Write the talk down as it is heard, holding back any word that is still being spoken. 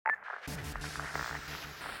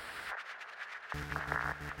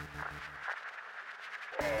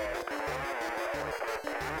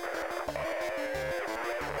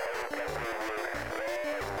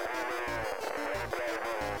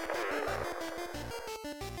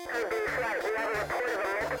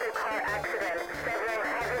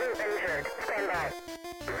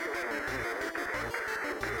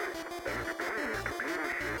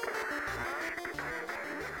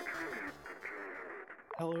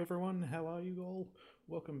everyone. How are you all?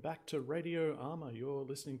 Welcome back to RadioArma. You're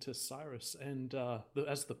listening to Cyrus, and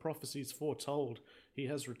as the prophecies foretold, he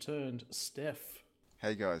has returned. Steph.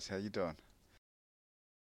 Hey guys, how you doing?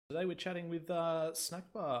 Today we're chatting with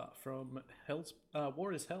Snackbar from Hell's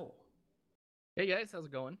War is Hell. Hey guys, how's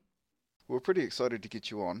it going? We're pretty excited to get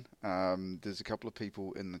you on. There's a couple of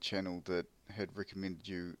people in the channel that had recommended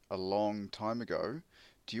you a long time ago.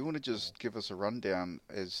 Do you want to just give us a rundown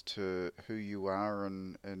as to who you are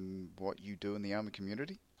and what you do in the Arma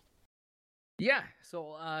community? Yeah,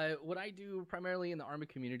 so what I do primarily in the Arma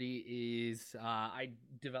community is I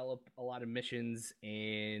develop a lot of missions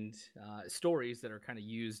and stories that are kind of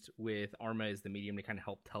used with Arma as the medium to kind of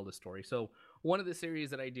help tell the story. So one of the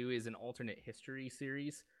series that I do is an alternate history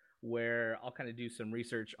series where I'll kind of do some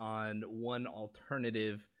research on one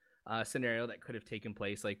alternative scenario that could have taken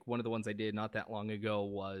place. Like one of the ones I did not that long ago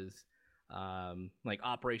was like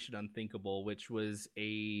Operation Unthinkable, which was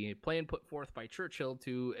a plan put forth by Churchill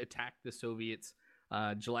to attack the Soviets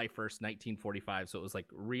July 1st, 1945. So it was like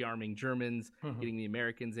rearming Germans, getting the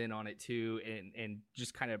Americans in on it too, and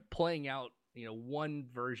just kind of playing out, one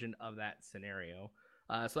version of that scenario.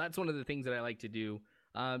 So that's one of the things that I like to do.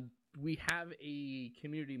 We have a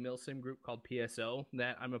community milsim group called PSO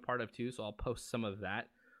that I'm a part of too, so I'll post some of that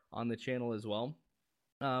on the channel as well.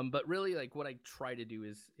 But really, like what I try to do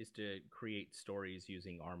is to create stories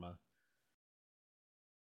using Arma.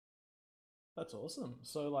 That's awesome.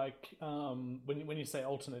 So, like, when you say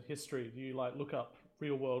alternate history, do you like look up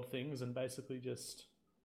real world things and basically just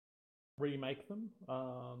remake them?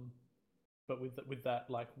 But with that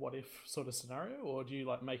like what if sort of scenario, or do you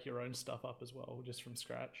like make your own stuff up as well, just from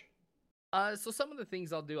scratch? So some of the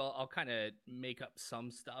things I'll do, I'll kind of make up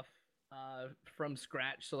some stuff from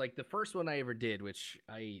scratch. So like the first one I ever did, which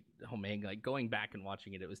oh man, like going back and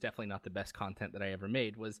watching it, it was definitely not the best content that I ever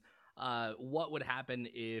made, was what would happen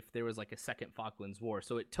if there was like a second Falklands War.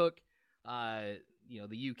 So it took, the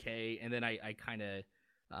UK, and then I kind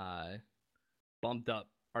of bumped up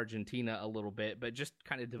Argentina a little bit, but just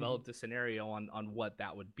kind of developed a scenario on what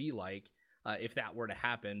that would be like if that were to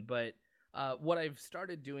happen. But what I've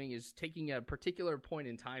started doing is taking a particular point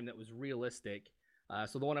in time that was realistic.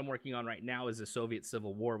 So the one I'm working on right now is the Soviet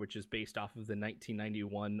Civil War, which is based off of the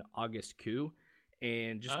 1991 August coup,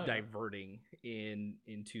 and just diverting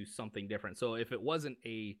into something different. So if it wasn't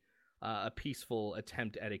a peaceful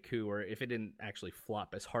attempt at a coup, or if it didn't actually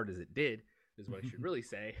flop as hard as it did, is what I should really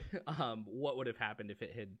say. What would have happened if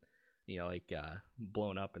it had,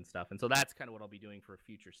 blown up and stuff? And so that's kind of what I'll be doing for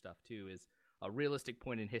future stuff too, is a realistic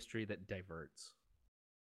point in history that diverts.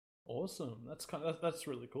 Awesome. That's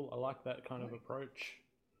really cool. I like that kind of approach.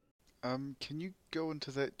 Can you go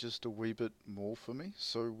into that just a wee bit more for me?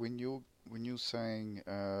 So when you're saying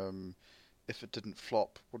if it didn't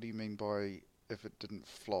flop, what do you mean by if it didn't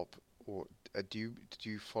flop? Or do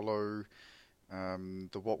you follow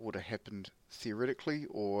the what would have happened theoretically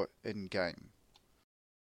or in game?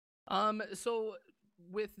 So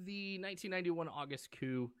with the 1991 August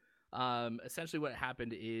coup, essentially what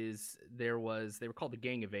happened is they were called the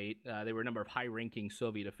Gang of Eight. They were a number of high-ranking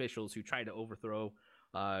Soviet officials who tried to overthrow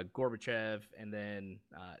Gorbachev and then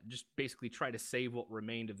just basically try to save what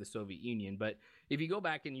remained of the Soviet Union. But if you go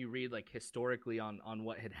back and you read like historically on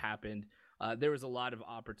what had happened, there was a lot of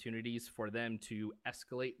opportunities for them to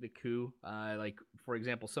escalate the coup. Like, for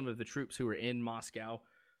example, some of the troops who were in Moscow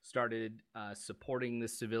started supporting the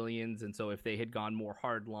civilians. And so if they had gone more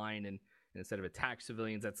hardline and instead of attack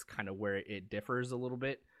civilians, that's kind of where it differs a little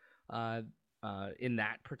bit in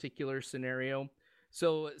that particular scenario.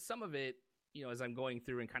 So some of it, as I'm going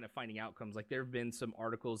through and kind of finding outcomes, like there have been some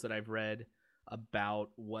articles that I've read about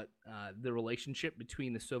what the relationship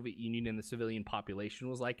between the Soviet Union and the civilian population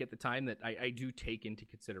was like at the time that I do take into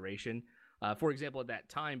consideration. For example, at that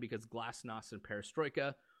time, because Glasnost and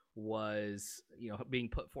Perestroika was being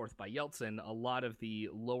put forth by Yeltsin, a lot of the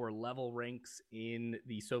lower level ranks in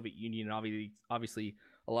the Soviet Union, obviously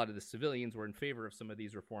a lot of the civilians were in favor of some of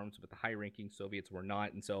these reforms, but the high ranking Soviets were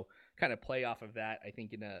not. And so kind of play off of that, I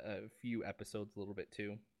think, in a few episodes a little bit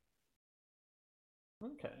too.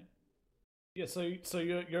 Okay. Yeah, so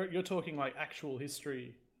you're talking like actual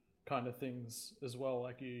history kind of things as well.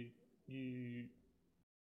 Like you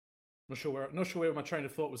not sure where my train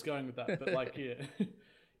of thought was going with that, but like yeah.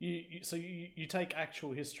 You take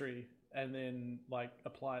actual history and then like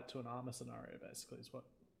apply it to an armor scenario, basically, is what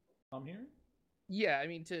I'm hearing. Yeah, I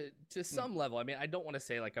mean, to some level. I mean, I don't want to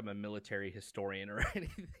say like I'm a military historian or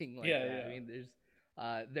anything like that. Yeah. I mean,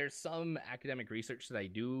 there's some academic research that I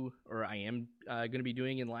do or I am going to be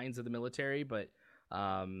doing in lines of the military, but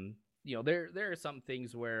there are some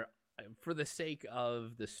things where for the sake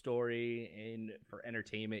of the story and for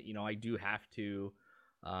entertainment, I do have to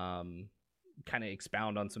kind of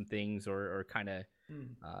expound on some things or kind of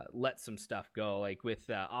let some stuff go. Like with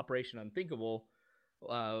Operation Unthinkable,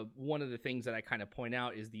 one of the things that I kind of point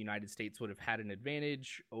out is the United States would have had an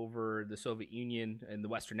advantage over the Soviet Union, and the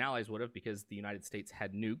Western Allies would have, because the United States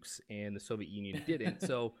had nukes and the Soviet Union didn't.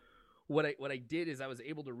 So what I did is I was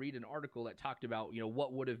able to read an article that talked about,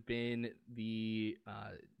 what would have been the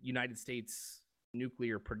United States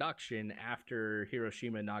nuclear production after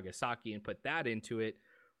Hiroshima and Nagasaki, and put that into it.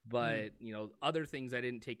 But, other things I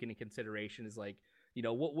didn't take into consideration is like,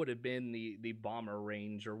 what would have been the bomber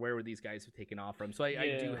range, or where would these guys have taken off from? So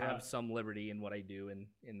I do have some liberty in what I do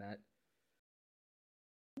in that.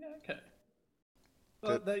 Yeah, okay.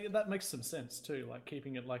 That makes some sense too, like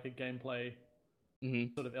keeping it like a gameplay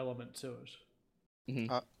sort of element to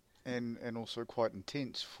it. And also quite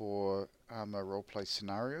intense for roleplay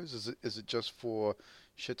scenarios. Is it just for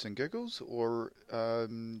shits and giggles, or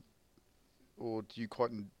do you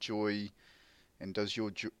quite enjoy, and does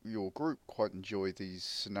your group quite enjoy these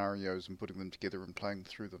scenarios and putting them together and playing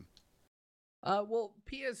through them? Well,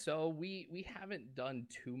 PSO, we haven't done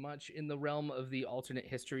too much in the realm of the alternate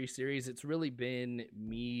history series. It's really been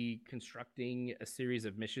me constructing a series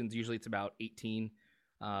of missions. Usually it's about 18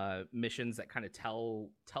 missions that kind of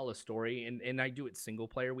tell a story, and I do it single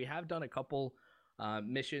player. We have done a couple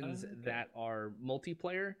missions that are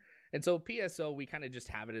multiplayer, and so PSO, we kind of just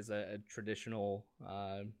have it as a traditional,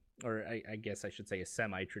 or I guess I should say a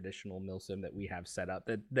semi-traditional milsim that we have set up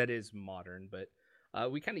that is modern, but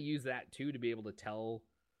we kind of use that too to be able to tell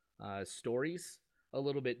stories a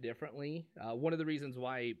little bit differently. One of the reasons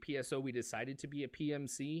why PSO we decided to be a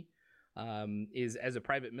PMC is, as a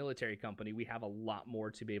private military company, we have a lot more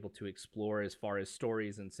to be able to explore as far as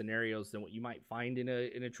stories and scenarios than what you might find in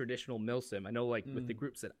a traditional milsim. I know, like with the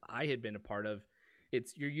groups that I had been a part of,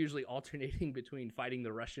 you're usually alternating between fighting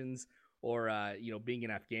the Russians or being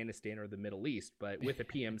in Afghanistan or the Middle East. But with a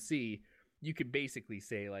PMC, you could basically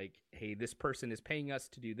say like, hey, this person is paying us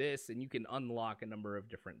to do this, and you can unlock a number of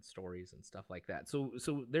different stories and stuff like that. So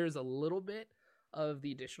there's a little bit of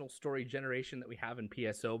the additional story generation that we have in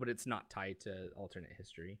PSO, but it's not tied to alternate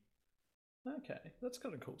history. Okay, that's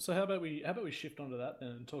kind of cool. So how about we shift onto that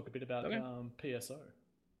and talk a bit about PSO?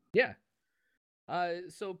 Yeah.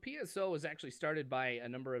 So PSO was actually started by a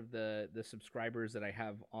number of the subscribers that I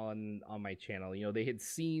have on my channel. They had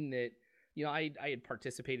seen that, I had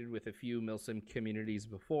participated with a few milsim communities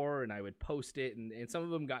before, and I would post it, and some of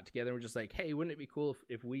them got together and were just like, hey, wouldn't it be cool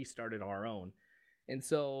if we started our own? And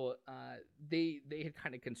so they had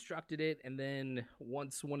kind of constructed it, and then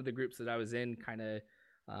once one of the groups that I was in kind of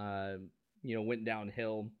went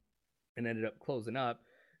downhill and ended up closing up,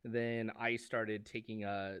 then I started taking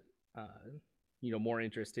a more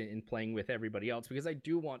interest in playing with everybody else, because I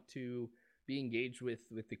do want to be engaged with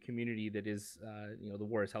the community that is the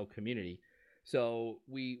War is Hell community. So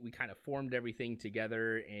we kind of formed everything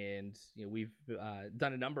together, and we've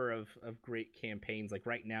done a number of great campaigns. Like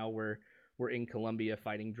right now we're in Colombia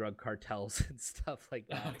fighting drug cartels and stuff like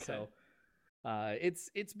that. Okay. So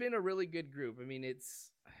it's been a really good group. I mean, it's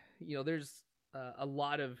there's a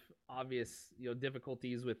lot of obvious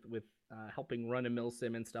difficulties with helping run a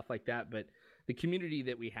milsim and stuff like that, but the community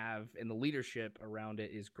that we have and the leadership around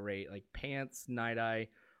it is great. Like Pants, Night Eye,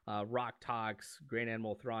 Rock Talks, Grand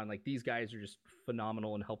Animal Thrawn, like these guys are just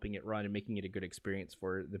phenomenal in helping it run and making it a good experience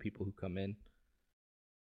for the people who come in.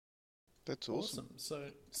 That's awesome.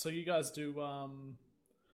 So you guys do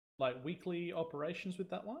like weekly operations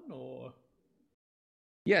with that one, or?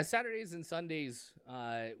 Yeah, Saturdays and Sundays,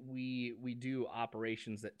 we do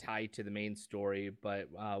operations that tie to the main story, but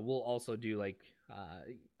we'll also do like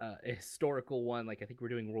a historical one. Like I think we're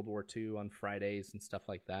doing World War II on Fridays and stuff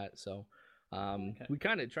like that. So we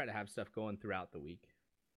kind of try to have stuff going throughout the week.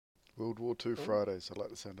 World War II Fridays. I like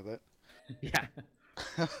the sound of that. Yeah,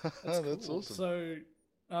 that's cool. Awesome.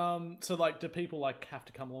 So like, do people like have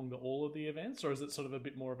to come along to all of the events, or is it sort of a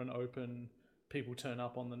bit more of an open, people turn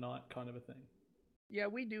up on the night kind of a thing? Yeah,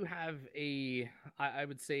 we do have I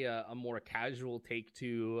would say a more casual take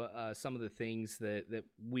to some of the things that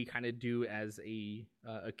we kind of do as a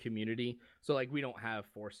community. So like we don't have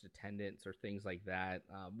forced attendance or things like that.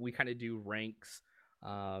 We kind of do ranks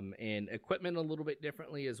and equipment a little bit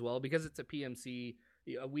differently as well, because it's a PMC.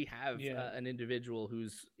 We have an individual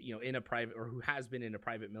who's in a private, or who has been in a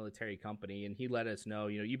private military company, and he let us know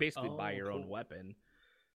you basically buy your own weapon.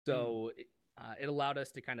 So it allowed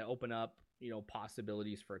us to kind of open up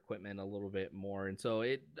possibilities for equipment a little bit more. And so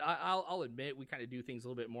I'll admit we kind of do things a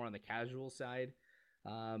little bit more on the casual side.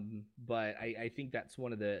 But I think that's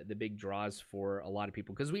one of the big draws for a lot of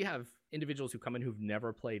people because we have individuals who come in who've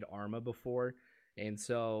never played Arma before, and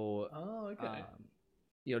so Oh, okay.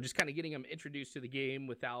 just kind of getting them introduced to the game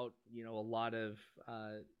without a lot of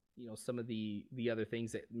some of the other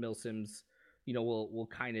things that milsims will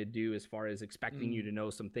kind of do as far as expecting you to know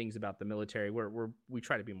some things about the military. We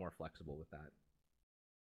try to be more flexible with that.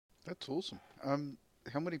 That's awesome.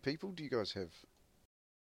 How many people do you guys have?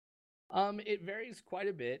 It varies quite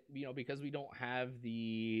a bit, because we don't have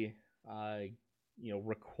the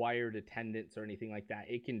required attendance or anything like that.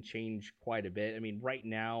 It can change quite a bit. I mean, right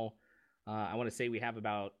now, I want to say we have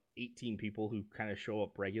about 18 people who kind of show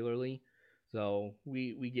up regularly. So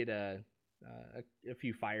we get a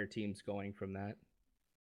few fire teams going from that.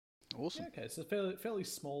 Awesome. Yeah, okay, so fairly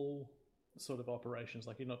small sort of operations.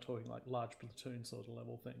 Like you're not talking like large platoon sort of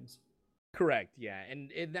level things. Correct, yeah, and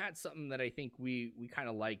that's something that I think we kind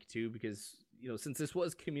of like too, because since this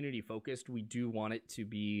was community focused, we do want it to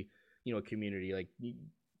be a community. Like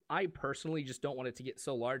I personally just don't want it to get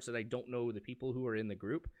so large that I don't know the people who are in the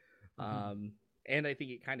group, and I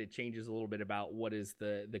think it kind of changes a little bit about what is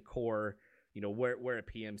the core, where a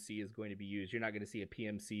PMC is going to be used. You're not going to see a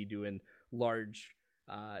PMC doing large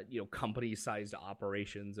company-sized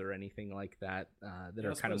operations or anything like that that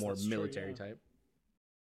are kind of more military type.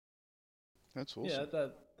 That's awesome. Yeah,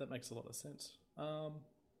 that makes a lot of sense.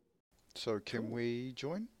 So can we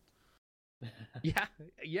join? Yeah,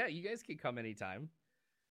 you guys can come anytime.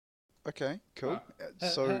 Okay, cool.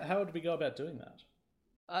 How would we go about doing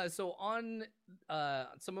that? So on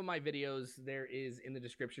some of my videos, there is in the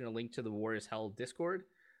description a link to the War is Hell Discord.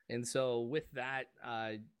 And so with that,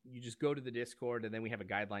 you just go to the Discord, and then we have a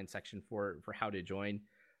guideline section for how to join.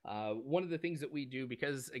 One of the things that we do,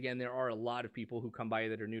 because again, there are a lot of people who come by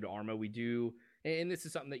that are new to Arma, we do, and this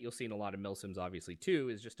is something that you'll see in a lot of milsims obviously too,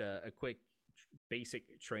 is just a quick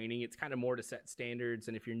basic training. It's kind of more to set standards,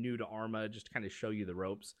 and if you're new to Arma, just to kind of show you the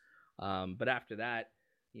ropes. But after that,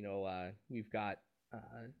 we've got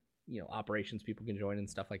operations people can join and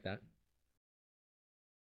stuff like that.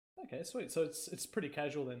 Okay, sweet. So it's pretty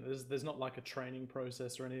casual then. There's not like a training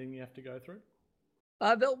process or anything you have to go through.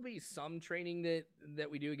 There'll be some training that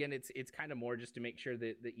we do. Again, it's kind of more just to make sure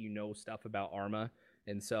that stuff about Arma.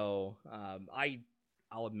 And so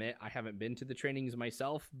I'll admit I haven't been to the trainings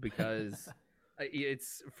myself because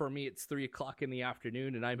it's 3:00 in the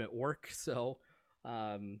afternoon and I'm at work, so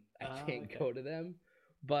I can't go to them.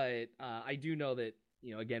 But I do know that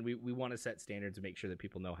again we want to set standards and make sure that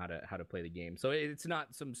people know how to play the game. So it's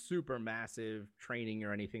not some super massive training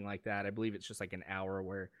or anything like that. I believe it's just like an hour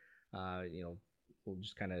where we'll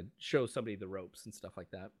just kind of show somebody the ropes and stuff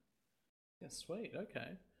like that. Yeah, sweet. Okay.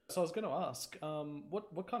 So I was going to ask,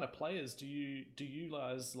 what kind of players do you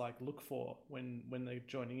guys like look for when they're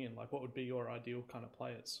joining in? Like, what would be your ideal kind of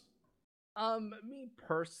players? Me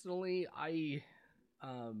personally, I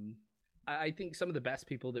think some of the best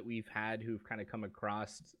people that we've had who've kind of come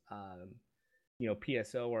across,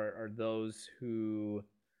 PSO are those who,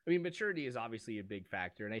 maturity is obviously a big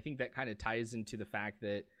factor, and I think that kind of ties into the fact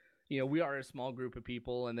that we are a small group of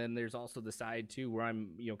people, and then there's also the side too where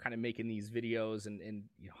I'm, kind of making these videos, and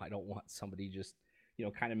I don't want somebody just,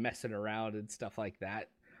 kind of messing around and stuff like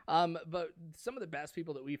that. But some of the best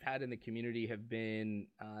people that we've had in the community have been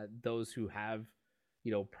those who have,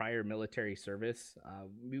 prior military service.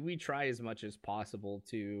 We try as much as possible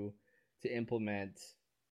to implement,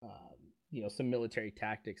 some military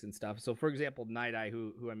tactics and stuff. So, for example, Night Eye,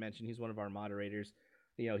 who I mentioned, he's one of our moderators.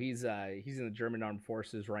 He's in the German Armed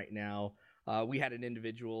Forces right now. We had an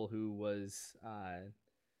individual who was,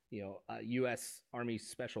 U.S. Army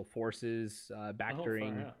Special Forces back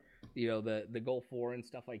during, the Gulf War and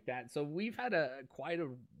stuff like that. So we've had quite a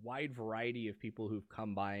wide variety of people who've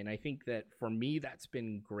come by, and I think that for me that's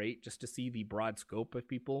been great just to see the broad scope of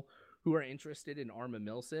people who are interested in Arma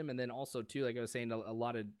Milsim, and then also too, like I was saying, a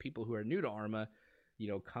lot of people who are new to Arma,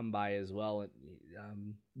 come by as well,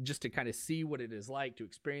 and just to kind of see what it is like to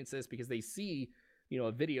experience this, because they see,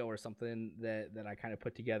 a video or something that I kind of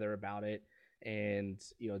put together about it, and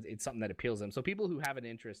it's something that appeals them. So people who have an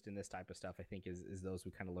interest in this type of stuff, I think, is those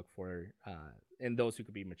we kind of look for, and those who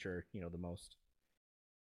could be mature, the most.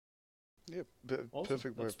 Yeah, awesome.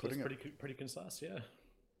 Perfect way of putting it. Pretty concise, yeah.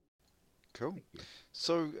 Cool.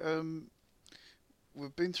 So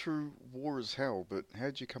we've been through War is Hell, but how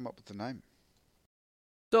did you come up with the name?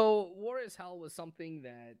 So War is Hell was something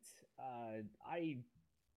that I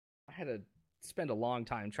had to spend a long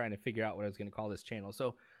time trying to figure out what I was going to call this channel.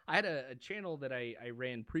 So I had a channel that I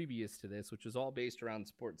ran previous to this, which was all based around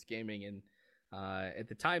sports gaming, and At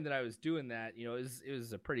the time that I was doing that, it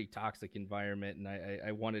was a pretty toxic environment, and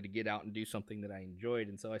I wanted to get out and do something that I enjoyed.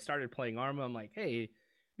 And so I started playing Arma. I'm like, hey, it'd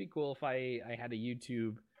be cool if I had a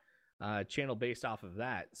YouTube channel based off of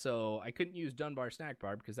that. So I couldn't use Dunbar Snack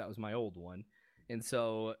Bar because that was my old one. And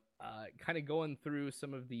so kind of going through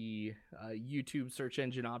some of the YouTube search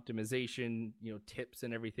engine optimization, tips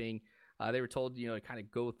and everything, they were told, to kind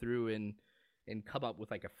of go through and come up with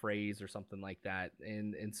like a phrase or something like that.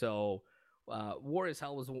 And so War is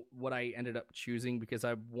Hell was what I ended up choosing because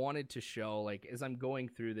I wanted to show, like, as I'm going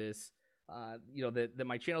through this, that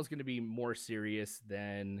my channel is going to be more serious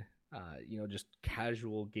than, just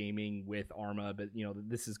casual gaming with Arma. But,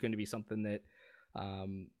 this is going to be something that,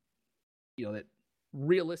 that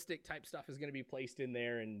realistic type stuff is going to be placed in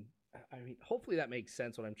there. And I mean, hopefully that makes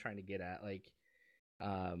sense what I'm trying to get at. Like,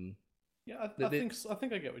 yeah, I think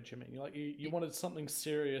I get what you mean. Like, you wanted something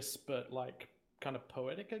serious, but like kind of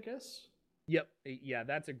poetic, I guess. Yep. Yeah,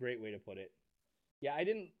 that's a great way to put it. Yeah,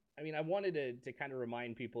 I wanted to kind of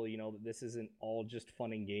remind people, that this isn't all just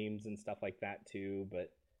fun and games and stuff like that too.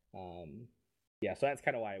 But, yeah, so that's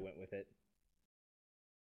kind of why I went with it.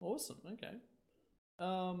 Awesome. Okay.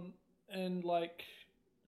 And like,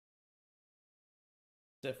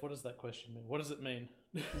 Steph, what does that question mean? What does it mean?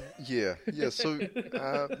 Yeah. So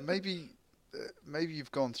maybe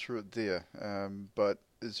you've gone through it there, but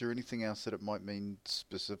is there anything else that it might mean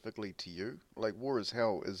specifically to you? Like, War is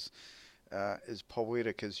Hell is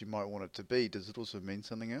poetic as you might want it to be. Does it also mean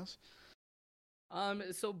something else?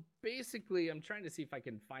 So basically, I'm trying to see if I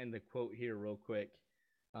can find the quote here real quick.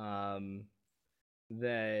 That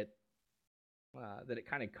it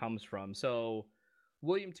kind of comes from. So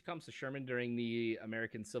William Tecumseh Sherman, during the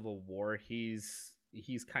American Civil War, he's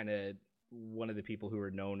kind of one of the people who are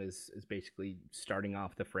known as basically starting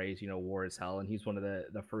off the phrase, war is hell. And he's one of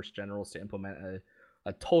the first generals to implement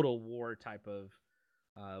a total war type of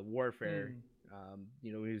warfare.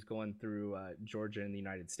 He was going through Georgia and the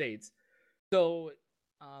United States. So,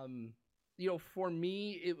 for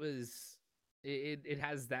me, it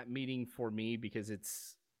has that meaning for me because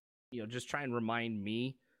it's, just try and remind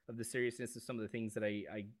me of the seriousness of some of the things that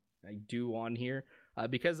I do on here,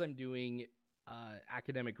 because I'm doing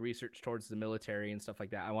academic research towards the military and stuff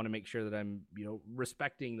like that. I want to make sure that I'm,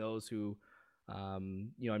 respecting those who,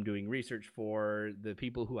 I'm doing research for, the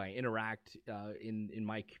people who I interact in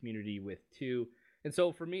my community with too. And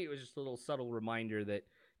so for me, it was just a little subtle reminder that,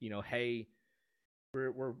 hey,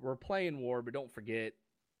 we're playing war, but don't forget,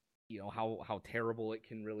 how terrible it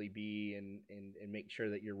can really be, and make sure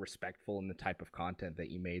that you're respectful in the type of content that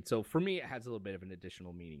you made. So for me, it has a little bit of an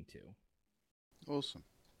additional meaning too. Awesome.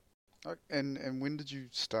 And when did you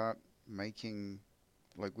start making,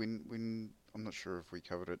 like, when I'm not sure if we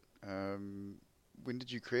covered it. When did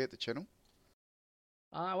you create the channel?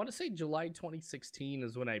 I want to say July 2016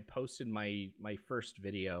 is when I posted my first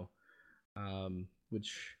video,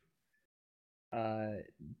 which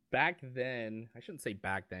back then, I shouldn't say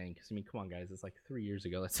back then, because come on guys, it's like 3 years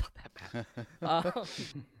ago. That's not that bad.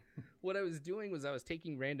 What I was doing was I was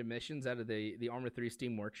taking random missions out of the Arma 3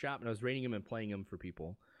 Steam Workshop, and I was rating them and playing them for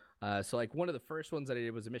people. So like one of the first ones that I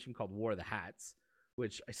did was a mission called War of the Hats,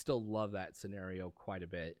 which I still love that scenario quite a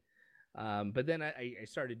bit. But then I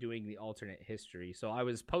started doing the alternate history. So I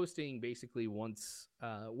was posting basically once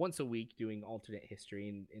a week doing alternate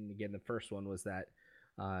history. And again, the first one was that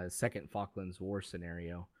second Falklands War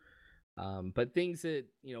scenario. But things that,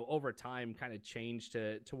 over time kind of changed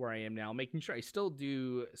to where I am now, making sure I still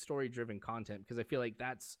do story-driven content, because I feel like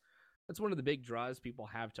that's one of the big draws people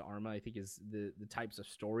have to Arma, I think, is the types of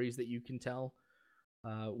stories that you can tell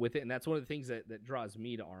with it. And that's one of the things that draws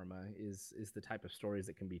me to Arma is the type of stories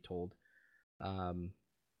that can be told.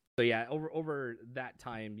 So yeah, over that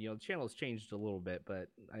time, the channel has changed a little bit, but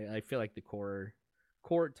I feel like the core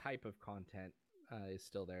type of content is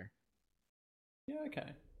still there. Yeah,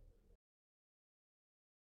 okay.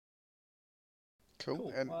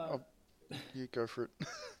 Cool. And you go for it.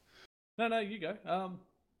 No, you go.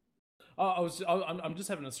 I'm just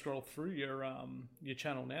having a scroll through your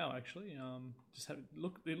channel now. Actually, just have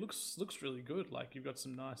look. It looks really good. Like, you've got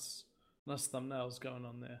some nice thumbnails going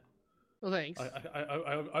on there. Well, thanks.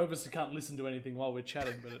 I obviously can't listen to anything while we're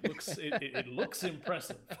chatting, but it looks it looks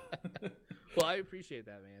impressive. Well, I appreciate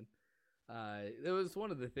that, man. It was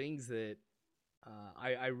one of the things that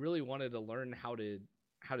I really wanted to learn how to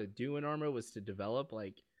do in Arma, was to develop,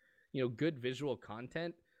 like, good visual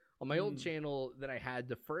content. On my old channel that I had,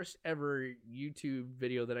 the first ever YouTube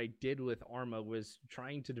video that I did with Arma was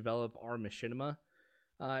trying to develop our machinima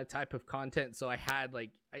type of content. So I had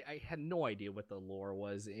I had no idea what the lore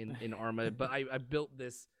was in Arma, but I built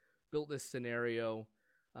this scenario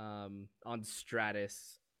on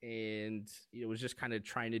Stratus, and was just kind of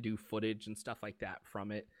trying to do footage and stuff like that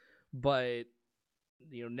from it. But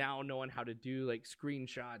now knowing how to do like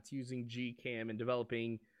screenshots using Gcam and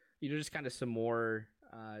developing just kind of some more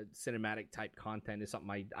cinematic type content is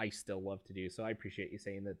something I still love to do. So I appreciate you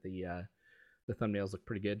saying that the thumbnails look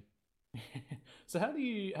pretty good. So how do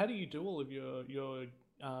you do all of your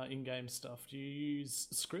in-game stuff? Do you use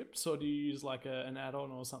scripts, or do you use like an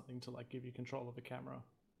add-on or something to like give you control of the camera?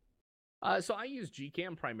 So I use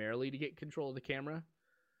Gcam primarily to get control of the camera.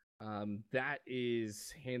 That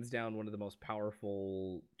is hands down one of the most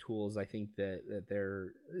powerful tools I think that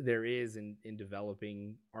there is in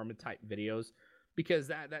developing Arma type videos, because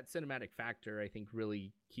that cinematic factor I think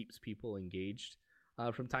really keeps people engaged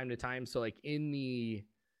from time to time. So like it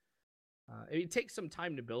takes some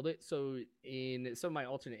time to build it. So in some of my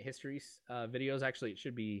alternate histories videos, actually it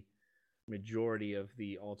should be majority of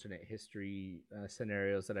the alternate history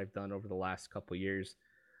scenarios that I've done over the last couple years.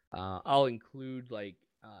 I'll include like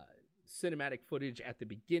cinematic footage at the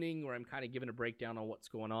beginning where I'm kind of giving a breakdown on what's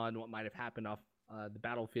going on, what might have happened off the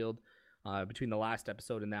battlefield between the last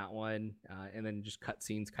episode and that one, and then just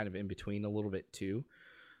cutscenes kind of in between a little bit too.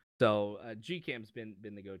 So Gcam's been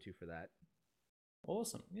the go-to for that.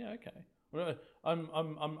 Awesome. Yeah. Okay. Well,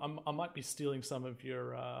 I might be stealing some of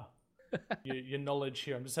your your knowledge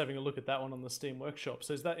here. I'm just having a look at that one on the Steam Workshop.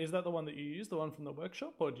 So is that the one that you use, the one from the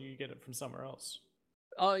workshop, or do you get it from somewhere else?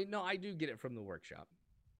 No, I do get it from the workshop.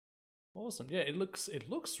 Awesome. Yeah, it looks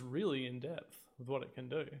really in depth with what it can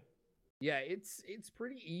do. Yeah, it's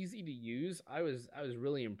pretty easy to use. I was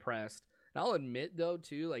really impressed. And I'll admit though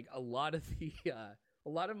too, like a lot of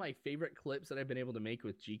my favorite clips that I've been able to make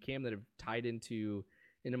with Gcam that have tied into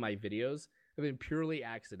my videos have been purely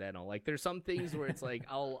accidental. Like there's some things where it's like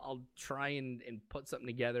I'll try and put something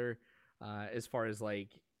together as far as like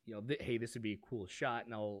hey, this would be a cool shot,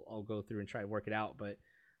 and I'll go through and try to work it out. But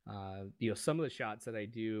some of the shots that I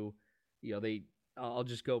do, I'll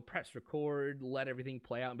just go press record, let everything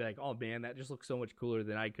play out, and be like, oh man, that just looks so much cooler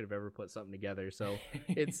than I could have ever put something together. So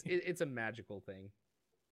it's a magical thing.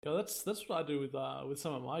 Yeah, that's what I do with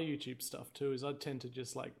some of my YouTube stuff too. Is I tend to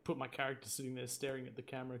just like put my character sitting there staring at the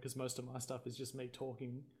camera, because most of my stuff is just me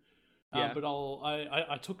talking. Yeah. But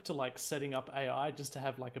I took to like setting up AI just to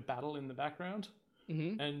have like a battle in the background.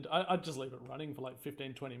 Mm-hmm. And I'd just leave it running for like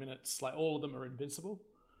 15-20 minutes. Like all of them are invincible.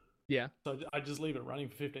 Yeah. So I just leave it running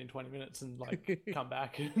for 15-20 minutes and like come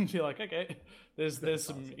back and be like, okay, there's some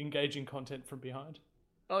awesome engaging content from behind.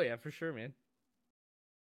 Oh yeah, for sure, man.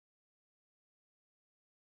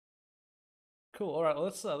 Cool. All right,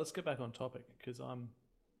 let's get back on topic, because I'm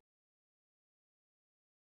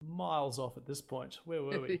miles off at this point. Where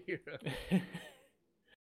were we?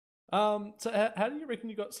 So how do you reckon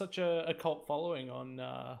you got such a cult following on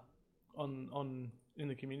in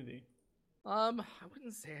the community? I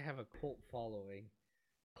wouldn't say I have a cult following,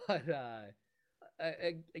 but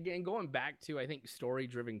again, going back to I think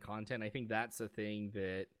story-driven content, I think that's the thing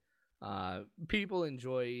that people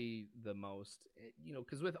enjoy the most.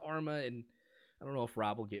 Because with Arma, and I don't know if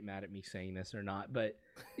Rob will get mad at me saying this or not, but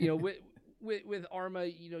with Arma,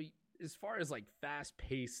 as far as like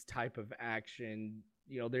fast-paced type of action,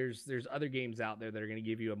 there's other games out there that are going to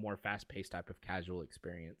give you a more fast-paced type of casual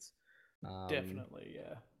experience. Definitely,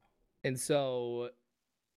 yeah. And so,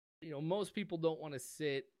 most people don't want to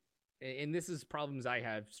sit, and this is problems I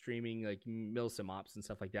have streaming like Milsim Ops and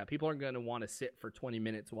stuff like that. People aren't going to want to sit for 20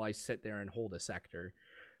 minutes while I sit there and hold a sector,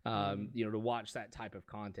 to watch that type of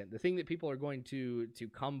content. The thing that people are going to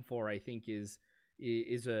come for, I think, is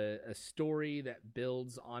a story that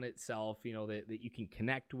builds on itself, that you can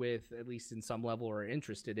connect with, at least in some level, or are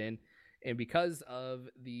interested in. And because of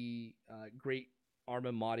the great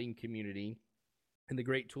Arma modding community and the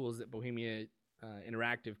great tools that Bohemia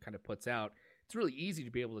Interactive kind of puts out, it's really easy to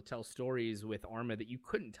be able to tell stories with Arma that you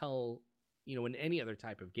couldn't tell, in any other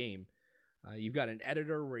type of game. You've got an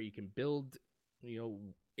editor where you can build,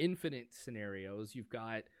 infinite scenarios. You've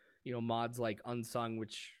got, mods like Unsung,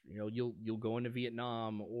 which, you'll go into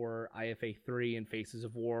Vietnam, or IFA 3 and Faces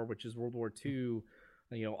of War, which is World War II.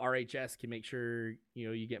 RHS can make sure,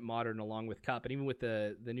 you get modern along with Cup. And even with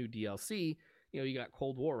the new DLC, you got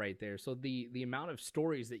Cold War right there. So the amount of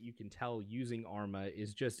stories that you can tell using Arma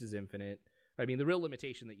is just as infinite. I mean, the real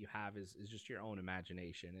limitation that you have is just your own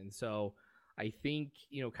imagination. And so I think,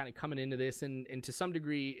 kind of coming into this and to some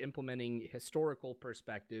degree implementing historical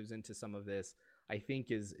perspectives into some of this, I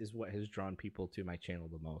think is what has drawn people to my channel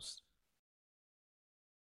the most.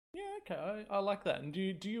 Yeah, okay, I like that. And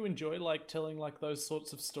do you enjoy like telling like those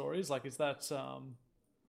sorts of stories? Like, is that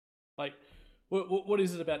like what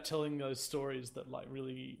is it about telling those stories that like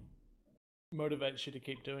really motivates you to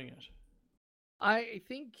keep doing it? I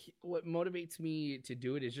think what motivates me to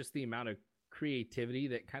do it is just the amount of creativity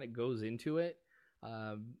that kind of goes into it.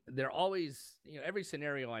 They're always, every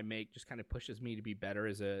scenario I make just kind of pushes me to be better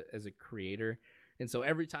as a creator. And so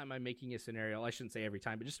every time I'm making a scenario, I shouldn't say every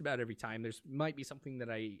time, but just about every time, there's might be something that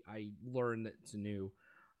I learn that's new.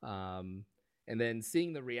 And then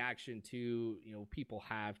seeing the reaction to people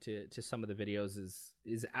have to some of the videos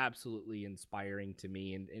is absolutely inspiring to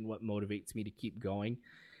me, and what motivates me to keep going.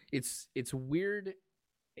 It's weird,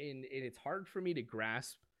 and it's hard for me to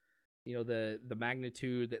grasp the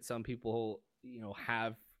magnitude that some people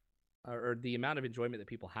have, or the amount of enjoyment that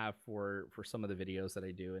people have for some of the videos that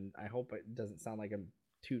I do. And I hope it doesn't sound like I'm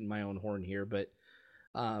tooting my own horn here, but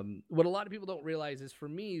what a lot of people don't realize is, for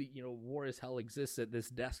me, War is Hell exists at this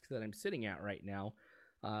desk that I'm sitting at right now.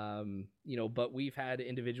 But we've had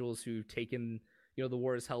individuals who've taken the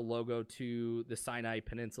War is Hell logo to the Sinai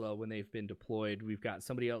Peninsula when they've been deployed. We've got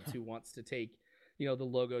somebody else who wants to take the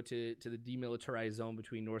logo to the demilitarized zone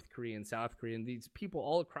between North Korea and South Korea. And these people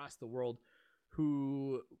all across the world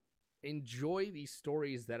who enjoy these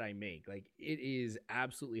stories that I make. Like, it is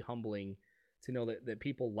absolutely humbling to know that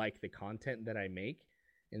people like the content that I make.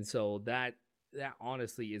 And so that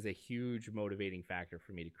honestly is a huge motivating factor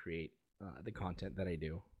for me to create the content that I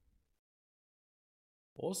do.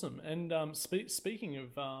 Awesome. And speaking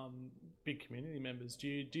of big community members,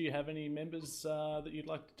 do you have any members that you'd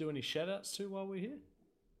like to do any shout outs to while we're here?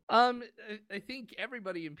 I think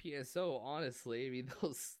everybody in PSO, honestly. I mean,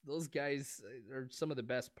 those guys are some of the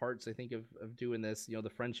best parts, I think, of doing this. The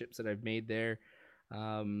friendships that I've made there.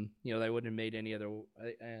 I wouldn't have made any other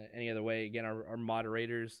way. Again, our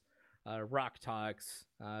moderators, Rock Talks,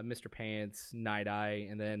 Mr. Pants, Night Eye,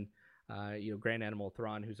 and then Grand Animal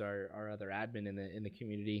Thrawn, who's our other admin in the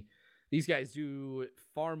community. These guys do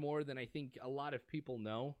far more than I think a lot of people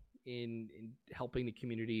know in helping the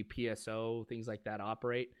community, PSO, things like that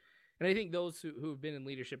operate. And I think those who've been in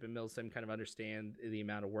leadership in Milsim kind of understand the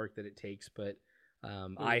amount of work that it takes. But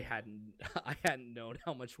I hadn't known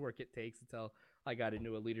how much work it takes until I got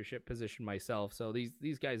into a leadership position myself. So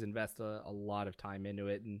these guys invest a lot of time into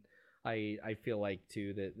it, and I feel like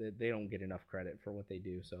too that they don't get enough credit for what they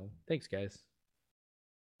do. So thanks, guys.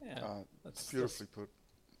 Yeah, that's beautifully put.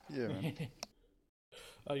 Yeah, man.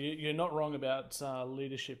 You're not wrong about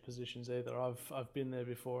leadership positions either. I've been there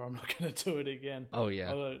before. I'm not going to do it again. Oh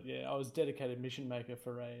yeah, I was dedicated mission maker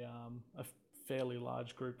for a fairly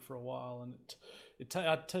large group for a while, and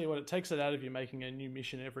I tell you what, it takes it out of you making a new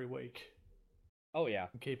mission every week. Oh yeah,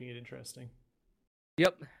 and keeping it interesting.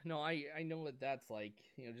 Yep. No, I know what that's like.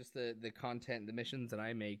 Just the content, the missions that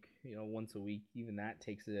I make, once a week, even that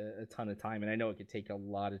takes a ton of time. And I know it could take a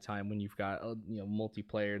lot of time when you've got,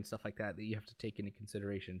 multiplayer and stuff like that you have to take into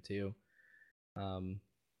consideration too.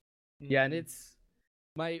 Yeah, and it's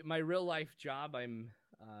my real life job. I'm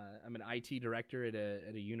an IT director at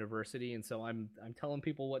a university, and so I'm telling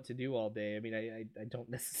people what to do all day. I mean, I don't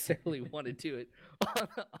necessarily want to do it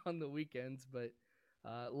on the weekends, but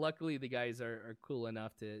luckily the guys are cool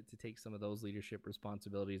enough to take some of those leadership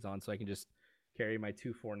responsibilities on, so I can just carry my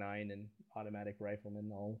 249 and automatic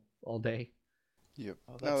rifleman all day. Yep.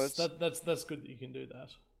 Oh, that's good that you can do that.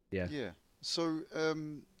 Yeah. Yeah. So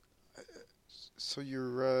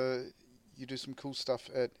you do some cool stuff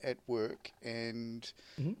at work, and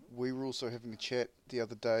we were also having a chat the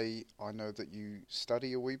other day. I know that you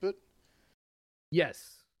study a wee bit.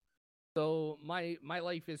 Yes. So my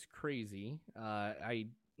life is crazy. Like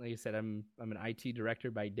I said, I'm an IT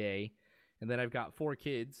director by day, and then I've got 4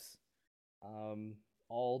 kids,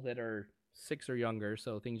 all that are 6 or younger.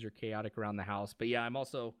 So things are chaotic around the house. But yeah, I'm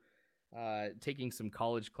also taking some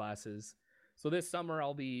college classes. So this summer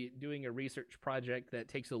I'll be doing a research project that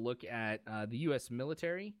takes a look at the U.S.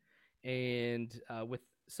 military, and with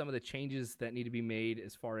some of the changes that need to be made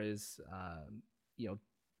as far as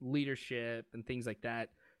leadership and things like that,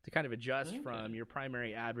 to kind of adjust from your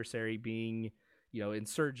primary adversary being,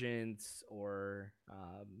 insurgents or,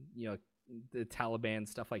 the Taliban,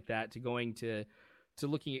 stuff like that, to going to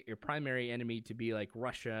looking at your primary enemy to be like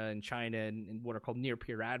Russia and China and what are called near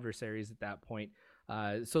peer adversaries at that point.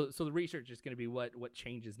 So the research is going to be what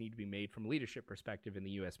changes need to be made from a leadership perspective in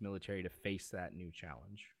the U.S. military to face that new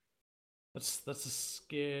challenge. That's a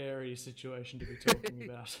scary situation to be talking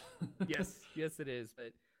about. Yes, it is.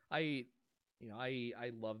 But I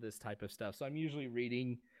love this type of stuff. So I'm usually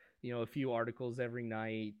reading, a few articles every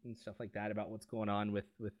night and stuff like that about what's going on with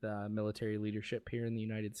military leadership here in the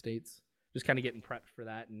United States. Just kind of getting prepped for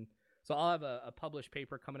that. And so I'll have a published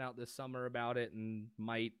paper coming out this summer about it, and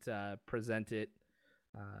might present it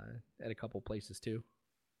at a couple places too.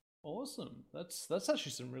 Awesome. That's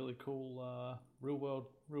actually some really cool real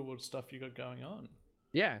world stuff you got going on.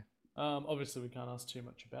 Yeah. Obviously we can't ask too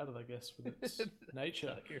much about it, I guess, with its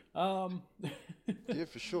nature. Here. Yeah,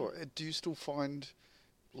 for sure. Do you still find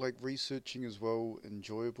like researching as well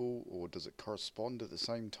enjoyable, or does it correspond at the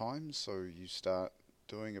same time? So you start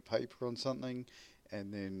doing a paper on something,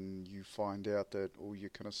 and then you find out that all your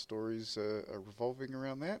kind of stories are revolving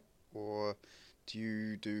around that, or do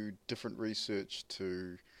you do different research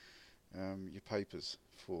to your papers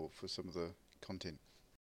for some of the content?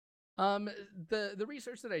 Um, the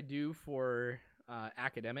research that I do for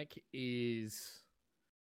academic is,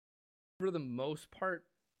 for the most part,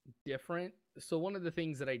 different. So one of the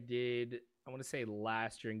things that I did, I want to say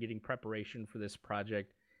last year in getting preparation for this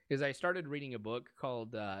project, is I started reading a book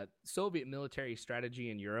called Soviet Military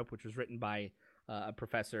Strategy in Europe, which was written by a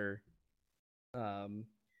professor. Um,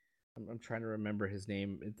 I'm trying to remember his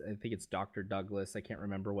name. I think it's Dr. Douglas. I can't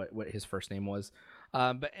remember what his first name was.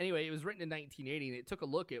 But anyway, it was written in 1980, and it took a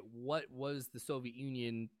look at what was the Soviet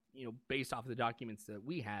Union, based off of the documents that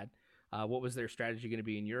we had. What was their strategy going to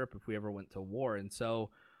be in Europe if we ever went to war? And so,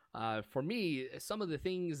 for me, some of the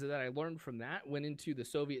things that I learned from that went into the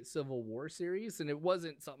Soviet Civil War series, and it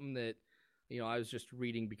wasn't something that, I was just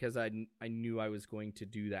reading because I knew I was going to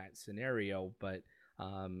do that scenario, but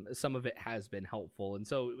some of it has been helpful. And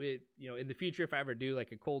so, in the future, if I ever do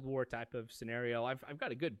like a Cold War type of scenario, I've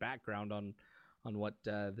got a good background on what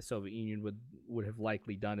the Soviet Union would have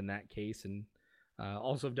likely done in that case, and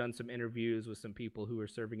also have done some interviews with some people who were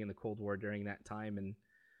serving in the Cold War during that time. And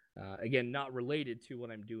again, not related to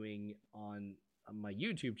what I'm doing on my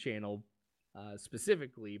YouTube channel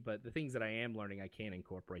specifically, but the things that I am learning, I can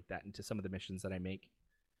incorporate that into some of the missions that I make.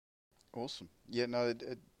 Awesome. Yeah, no,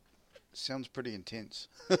 it sounds pretty intense.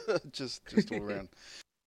 just all around.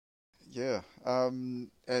 Yeah.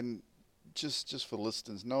 And just for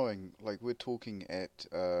listeners knowing, like we're talking at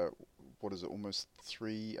what is it, almost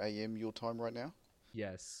 3 a.m. your time right now?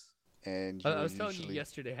 Yes. And I you're was telling you usually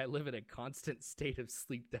yesterday, I live in a constant state of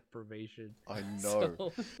sleep deprivation. I know.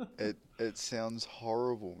 So... It sounds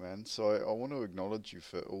horrible, man. So I want to acknowledge you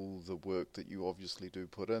for all the work that you obviously do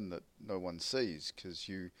put in that no one sees, because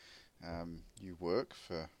you work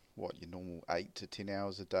for what, your normal 8 to 10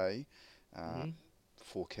 hours a day, mm-hmm.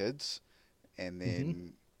 4 kids, and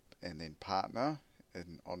Mm-hmm. then partner,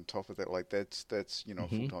 and on top of that, like that's a Mm-hmm.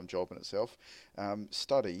 full-time job in itself.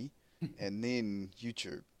 Study, and then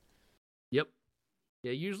YouTube. Yep.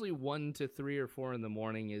 Yeah, usually 1 to 3 or 4 in the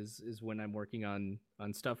morning is when I'm working on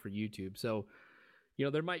stuff for YouTube. So,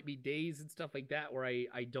 there might be days and stuff like that where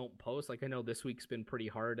I don't post. Like I know this week's been pretty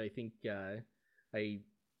hard. I think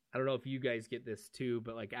I don't know if you guys get this too,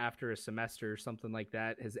 but like after a semester or something like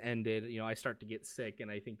that has ended, I start to get sick, and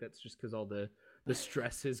I think that's just because all the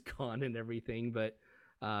stress is gone and everything. But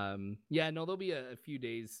yeah, no, there'll be a few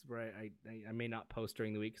days where I may not post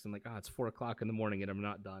during the week because I'm like, it's 4 o'clock in the morning and I'm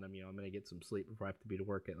not done. I'm gonna get some sleep before I have to be to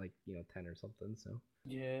work at like 10 or something. So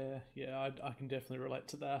Yeah, I can definitely relate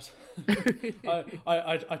to that.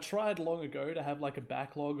 I tried long ago to have like a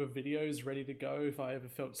backlog of videos ready to go if I ever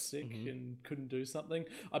felt sick mm-hmm. and couldn't do something.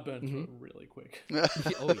 I burned through it really quick.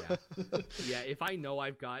 Oh yeah, yeah. If I know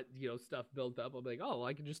I've got stuff built up, I'll be like,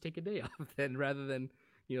 I can just take a day off then, rather than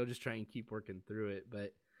just try and keep working through it.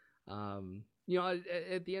 But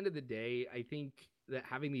at the end of the day, I think that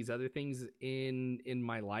having these other things in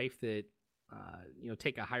my life that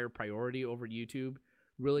take a higher priority over YouTube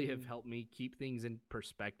really have helped me keep things in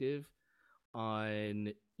perspective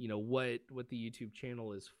on what the YouTube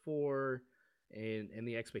channel is for, and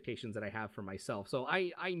the expectations that I have for myself. So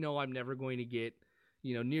I know I'm never going to get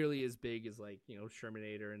nearly as big as like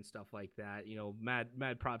Shermanator and stuff like that.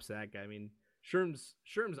 Mad props to that guy. I mean, Sherm's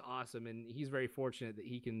awesome, and he's very fortunate that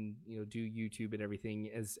he can do YouTube and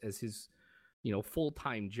everything as his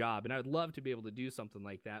full-time job. And I would love to be able to do something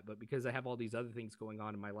like that, but because I have all these other things going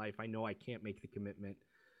on in my life, I know I can't make the commitment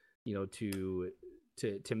to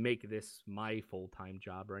make this my full-time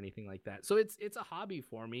job or anything like that. So it's a hobby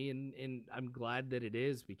for me, and I'm glad that it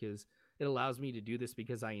is, because it allows me to do this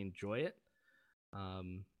because I enjoy it.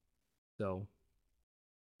 So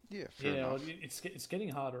Yeah, fair well, enough. it's getting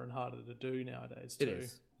harder and harder to do nowadays it too.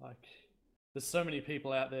 is. Like, there's so many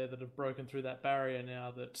people out there that have broken through that barrier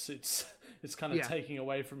now that it's kind of taking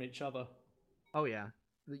away from each other. Oh yeah,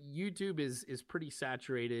 the YouTube is pretty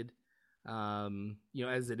saturated,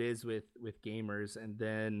 as it is with gamers, and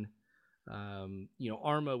then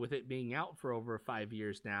Arma, with it being out for over 5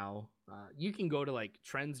 years now, you can go to like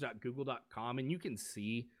trends.google.com and you can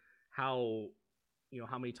see how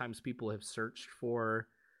how many times people have searched for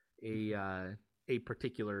a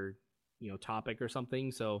particular topic or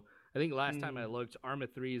something. So I think last time I looked, Arma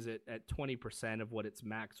 3 is at 20% of what its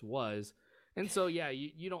max was. And so, yeah,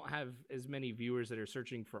 you don't have as many viewers that are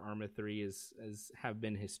searching for Arma 3 as have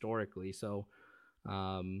been historically. So,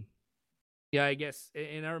 yeah, I guess,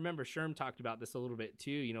 and I remember Sherm talked about this a little bit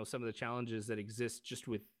too, you know, some of the challenges that exist just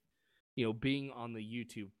with, you know, being on the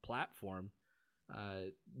YouTube platform,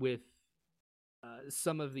 with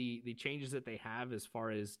some of the changes that they have as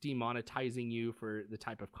far as demonetizing you for the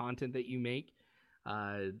type of content that you make.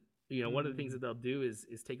 You know, one of the things that they'll do is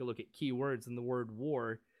take a look at keywords, and the word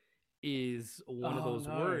war is one of those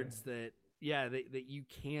words that, yeah, that you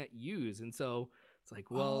can't use. And so it's like,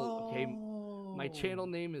 well, okay, my channel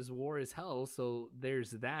name is War is Hell, so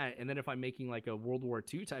there's that. And then if I'm making like a World War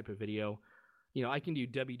II type of video, you know, I can do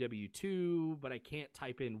WW2, but I can't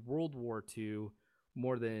type in World War II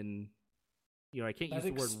more than, you know, I can't use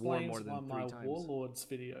the word war more than 3 times. That explains why my Warlords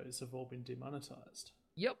videos have all been demonetized.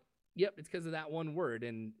 Yep, it's because of that one word,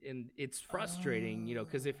 and it's frustrating, you know,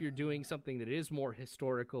 because if you're doing something that is more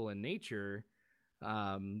historical in nature,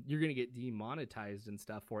 you're gonna get demonetized and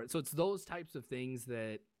stuff for it. So it's those types of things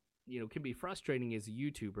that, you know, can be frustrating as a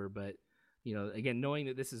YouTuber. But, you know, again, knowing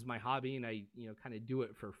that this is my hobby and I, you know, kind of do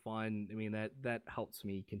it for fun, I mean, that helps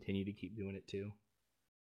me continue to keep doing it too.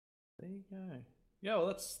 There you go. Yeah, well,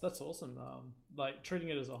 that's awesome. Like, treating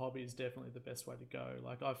it as a hobby is definitely the best way to go.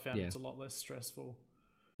 Like, I've found it's a lot less stressful.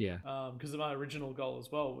 Yeah. Because my original goal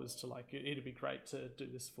as well was to, like, it'd be great to do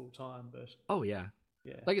this full time, but yeah,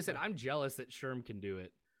 like I said, I'm jealous that Sherm can do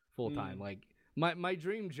it full time. Like, my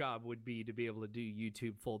dream job would be to be able to do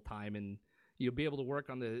YouTube full time, and you'll be able to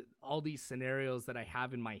work on all these scenarios that I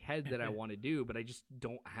have in my head that I want to do, but I just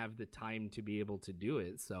don't have the time to be able to do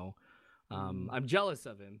it. So I'm jealous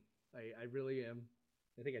of him. I really am.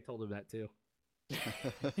 I think I told him that too.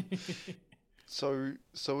 So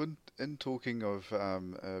in talking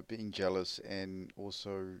of being jealous and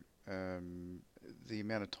also the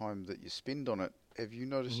amount of time that you spend on it, have you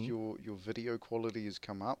noticed your video quality has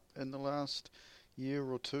come up in the last year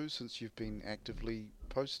or two since you've been actively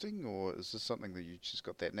posting, or is this something that you just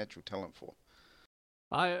got that natural talent for?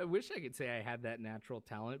 I wish I could say I had that natural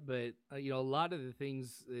talent, but you know, a lot of the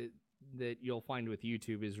things that you'll find with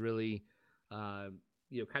YouTube is really,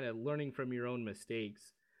 you know, kind of learning from your own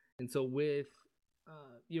mistakes. And so with,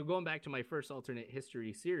 you know, going back to my first alternate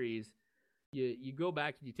history series, you go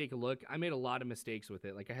back and you take a look. I made a lot of mistakes with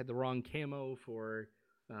it. Like, I had the wrong camo for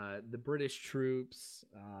the British troops.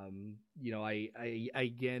 You know, I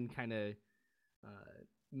again kind of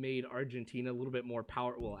made Argentina a little bit more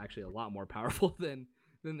well, actually a lot more powerful than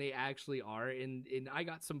they actually are, and I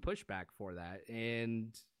got some pushback for that.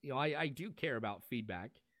 And you know, I do care about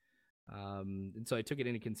feedback, and so I took it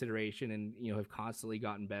into consideration, and you know, have constantly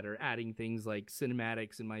gotten better, adding things like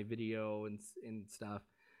cinematics in my video and stuff.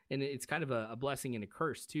 And it's kind of a blessing and a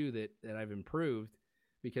curse too that I've improved,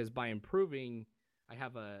 because by improving, I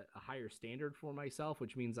have a higher standard for myself,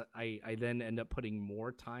 which means I then end up putting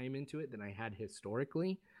more time into it than I had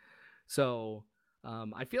historically. So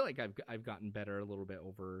I feel like I've gotten better a little bit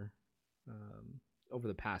over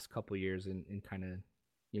the past couple of years in kind of,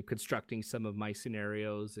 you know, constructing some of my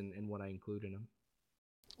scenarios and what I include in them.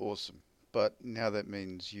 Awesome. But now that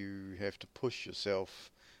means you have to push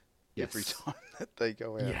yourself every time that they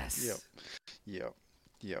go out. Yes. Yep.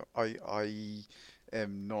 I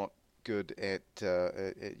am not good at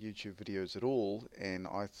YouTube videos at all, and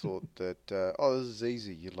I thought that this is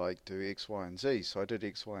easy, you like do X, Y, and Z. So I did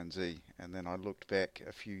X, Y, and Z, and then I looked back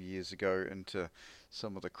a few years ago into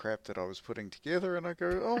some of the crap that I was putting together, and I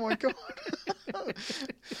go, oh my god.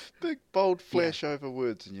 Big bold flash over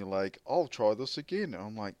words, and you're like, I'll try this again. And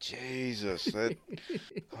I'm like, Jesus, that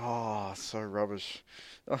so rubbish.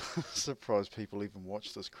 I'm surprised people even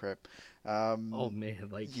watch this crap. Oh man,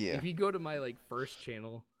 like if you go to my like first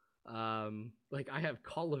channel, like I have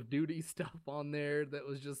Call of Duty stuff on there that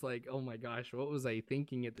was just like, oh my gosh, what was I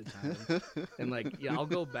thinking at the time? And like, yeah, I'll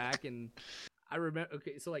go back and I remember,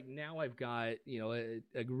 okay, so like now I've got, you know,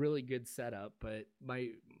 a really good setup, but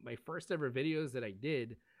my first ever videos that I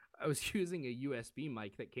did, I was using a USB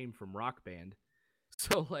mic that came from Rock Band.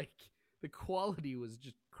 So like the quality was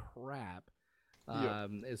just crap.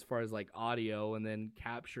 As far as like audio, and then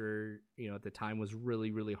capture, you know, at the time was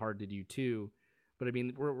really, really hard to do too. But I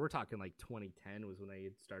mean, we're talking like 2010 was when I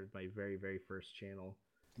had started my very, very first channel.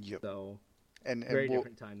 Yep. So and very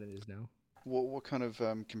different time than it is now. What kind of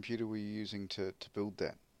computer were you using to build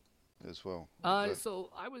that as well? So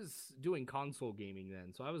I was doing console gaming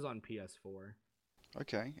then. So I was on PS4.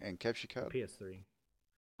 Okay, and capture card? PS3.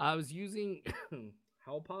 I was using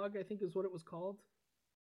Hauppauge, I think is what it was called.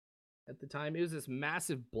 At the time, it was this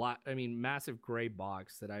massive massive gray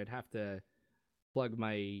box that I'd have to plug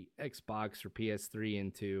my Xbox or PS3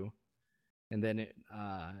 into, and then it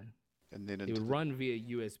into would run via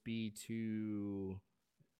USB to.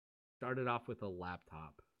 Started off with a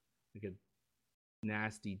laptop, like a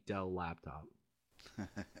nasty Dell laptop.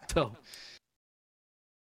 So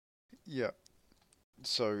yeah.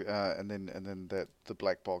 So and then that the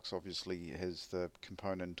black box obviously has the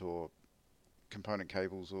component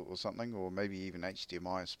cables or something, or maybe even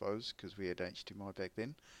HDMI, I suppose, because we had HDMI back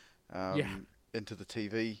then. yeah, Into the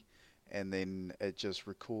TV, and then it just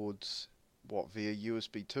records via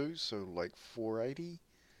USB 2, so like 480.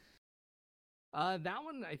 that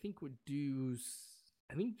one I think would do.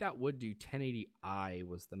 I think that would do 1080i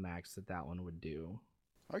was the max that one would do.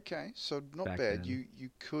 Okay, so not Back bad. then. You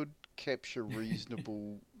could capture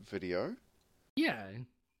reasonable video. Yeah.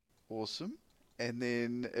 Awesome. And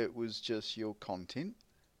then it was just your content.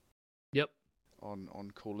 Yep.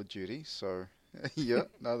 On Call of Duty. So yeah,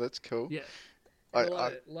 no, that's cool. Yeah. A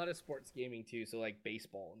lot of sports gaming too, so like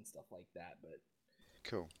baseball and stuff like that. But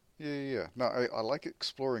cool. Yeah. No, I like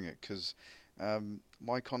exploring it because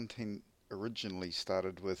my content originally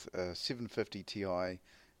started with a 750 Ti.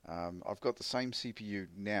 I've got the same CPU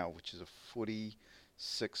now, which is a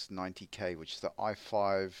 4690K, which is the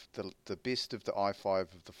i5, the best of the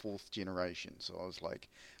i5 of the 4th generation. So I was like,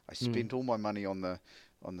 I spent all my money on the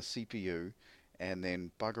CPU, and then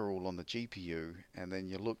bugger all on the GPU, and then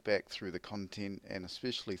you look back through the content, and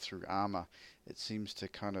especially through Arma, it seems to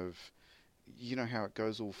kind of, you know how it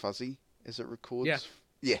goes all fuzzy as it records?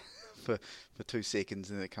 Yeah, for 2 seconds,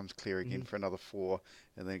 and then it comes clear again for another 4,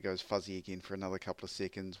 and then it goes fuzzy again for another couple of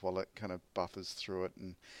seconds while it kind of buffers through it,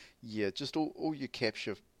 and yeah, just all your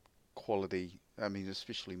capture quality, I mean,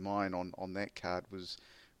 especially mine on that card was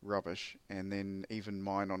rubbish, and then even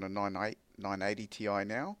mine on a 980 Ti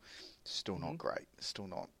now, still not great. Still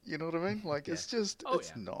not. You know what I mean? Like it's just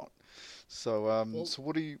not. So so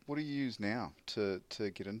what do you use now to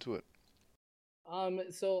get into it?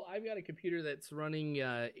 So I've got a computer that's running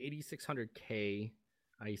 8600K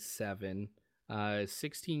i7,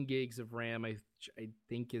 16 gigs of RAM. I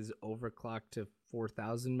think is overclocked to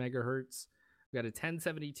 4000 megahertz. I've got a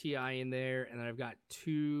 1070 Ti in there, and I've got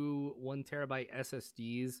 2 1 terabyte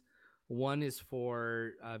SSDs. One is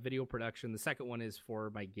for video production. The second one is for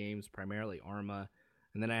my games, primarily Arma.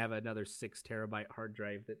 And then I have another 6 terabyte hard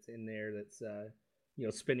drive that's in there. That's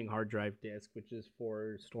spinning hard drive disk, which is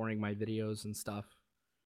for storing my videos and stuff.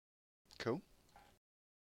 Cool.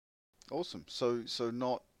 Awesome. So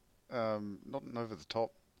not an over the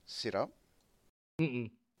top setup.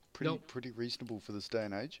 Pretty reasonable for this day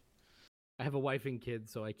and age. I have a wife and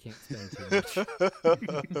kids, so I can't spend too much.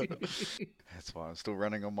 That's why I'm still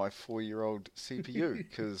running on my 4-year-old CPU,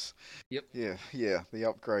 because yep. Yeah, the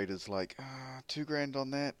upgrade is like $2,000 on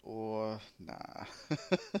that, or nah.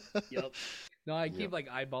 Yep. No, I keep like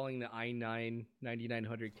eyeballing the i9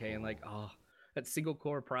 9900K and like, that single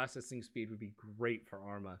core processing speed would be great for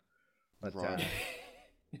Arma, but right.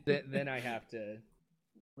 then I have to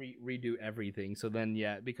redo everything. So then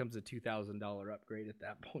it becomes a $2,000 upgrade at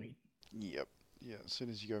that point. Yep. Yeah, as soon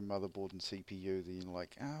as you go motherboard and CPU, then you're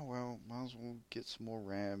like, well, might as well get some more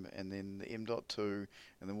RAM, and then the M.2,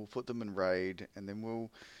 and then we'll put them in RAID, and then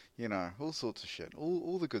we'll, all sorts of shit.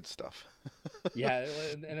 All the good stuff. Yeah,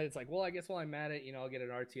 and it's like, well, I guess while I'm at it, I'll get an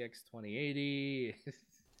RTX 2080.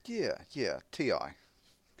 Yeah, TI.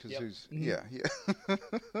 Because yeah.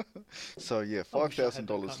 So, yeah,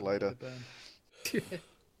 $5,000 later.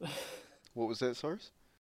 What was that, Cyrus?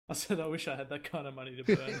 I said I wish I had that kind of money to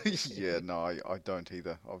burn. Yeah, no, I don't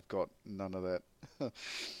either. I've got none of that.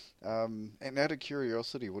 And out of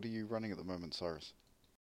curiosity, what are you running at the moment, Cyrus?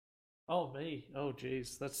 Oh, me? Oh,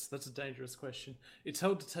 geez, that's a dangerous question. It's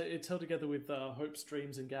held together with Hope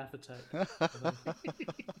Streams and gaffer tape.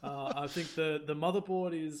 I think the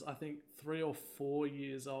motherboard is 3 or 4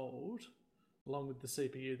 years old, along with the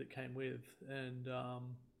CPU that came with, and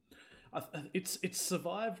it's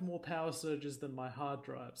survived more power surges than my hard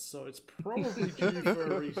drives, so it's probably due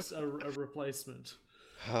for a replacement.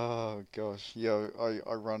 Oh gosh, yeah,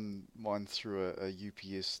 I run mine through a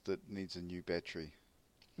UPS that needs a new battery.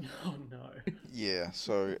 Oh no. Yeah,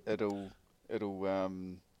 so it'll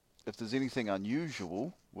if there's anything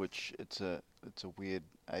unusual, which it's a weird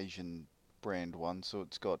Asian brand one, so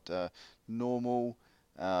it's got normal,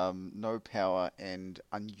 no power, and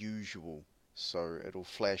unusual. So it'll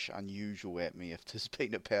flash unusual at me if there's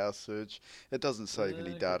been a power surge. It doesn't save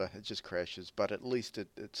any data, it just crashes, but at least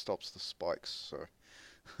it stops the spikes, so.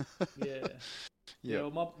 Yeah. Yeah,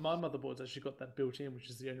 well, my motherboard's actually got that built in, which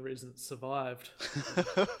is the only reason it survived.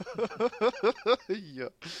 Yeah.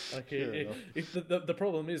 Like the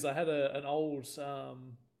problem is, I had an old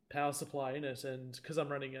power supply in it, and because I'm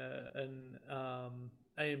running an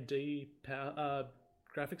AMD power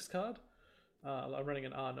graphics card, I'm running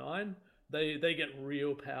an R9. They get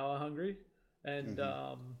real power hungry, and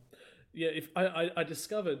yeah, if I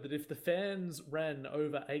discovered that if the fans ran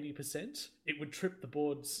over 80%, it would trip the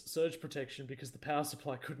board's surge protection because the power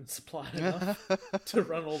supply couldn't supply enough to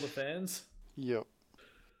run all the fans. Yep.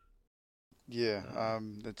 Yeah,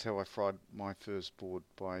 that's how I fried my first board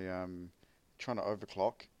by trying to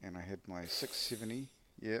overclock, and I had my 670,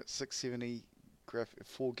 670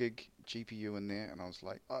 4 gig GPU in there, and I was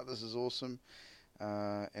like, oh, this is awesome.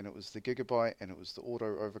 And it was the gigabyte, and it was the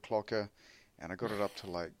auto overclocker, and I got it up to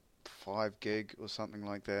like 5 gig or something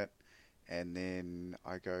like that. And then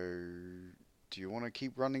I go, do you want to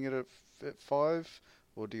keep running it at 5,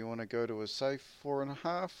 or do you want to go to a safe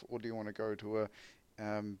 4.5, or do you want to go to a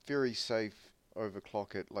very safe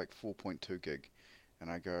overclock at like 4.2 gig? And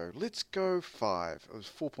I go, let's go 5. It was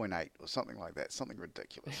 4.8 or something like that, something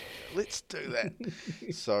ridiculous. I go, let's do that.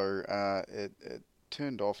 So it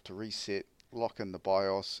turned off to reset, lock in the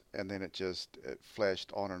BIOS, and then it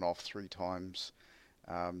flashed on and off 3 times.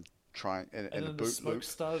 Trying in and a then boot the smoke loop.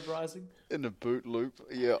 started rising. In a boot loop,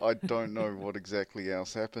 yeah, I don't know what exactly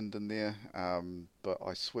else happened in there, but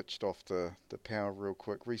I switched off the power real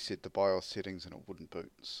quick, reset the BIOS settings, and it wouldn't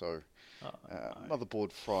boot. So No.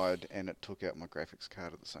 motherboard fried, and it took out my graphics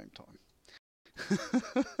card at the same time.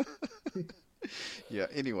 Yeah.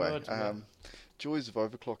 Anyway, joys of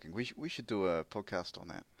overclocking. We should do a podcast on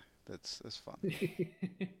that. That's fun.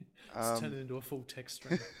 Let's turn it into a full text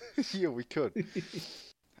string. Yeah, we could.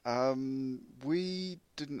 We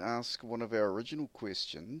didn't ask one of our original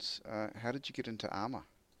questions. How did you get into Arma?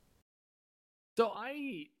 So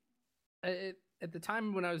at the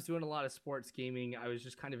time when I was doing a lot of sports gaming, I was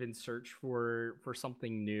just kind of in search for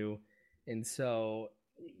something new. And so,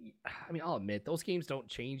 I mean, I'll admit, those games don't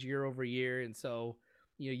change year over year. And so,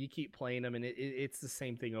 you keep playing them, and it's the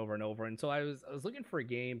same thing over and over. And so I was looking for a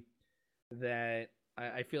game that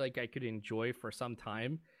I feel like I could enjoy for some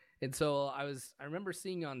time. And so I remember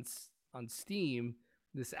seeing on Steam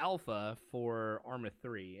this alpha for Arma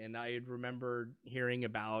 3, and I remember hearing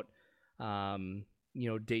about DayZ,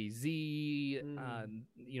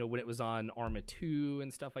 when it was on Arma 2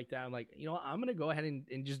 and stuff like that. I'm like, I'm gonna go ahead and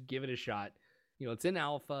just give it a shot. It's in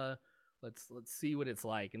alpha. Let's see what it's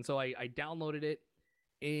like. And so I downloaded it,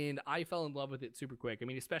 and I fell in love with it super quick. I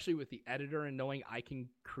mean, especially with the editor and knowing I can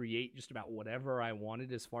create just about whatever I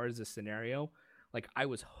wanted as far as the scenario. Like, I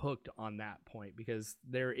was hooked on that point because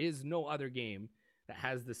there is no other game that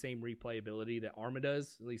has the same replayability that Arma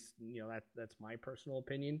does. At least, that's my personal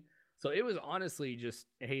opinion. So it was honestly just,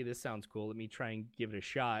 hey, this sounds cool. Let me try and give it a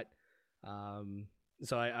shot.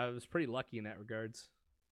 So I was pretty lucky in that regards.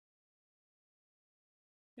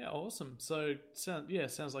 Yeah, awesome. So,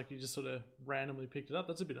 sounds like you just sort of randomly picked it up.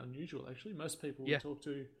 That's a bit unusual, actually. Most people we talk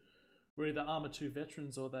to were either Arma 2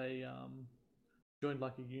 veterans, or they joined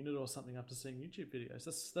like a unit or something after seeing YouTube videos.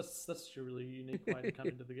 That's a really unique way to come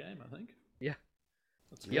into the game, I think. Yeah.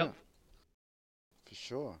 That's cool. Yep. For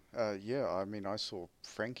sure. Yeah, I mean, I saw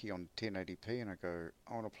Frankie on 1080p, and I go,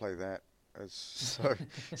 I want to play that.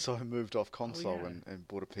 So I moved off console and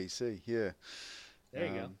bought a PC. Yeah. There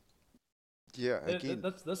you go. Yeah, again.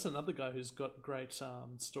 That's another guy who's got great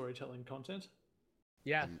storytelling content.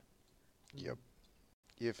 Yeah. Yep.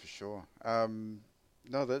 Yeah, for sure.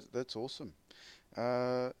 No, that's awesome.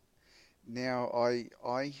 Now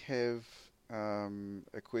I have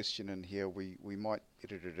a question in here. We might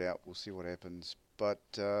edit it out. We'll see what happens. But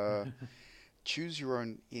choose your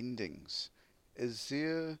own endings. Is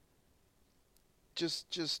there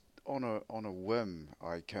just on a whim,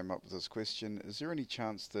 I came up with this question. Is there any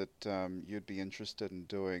chance that you'd be interested in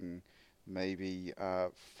doing maybe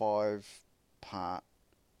a 5-part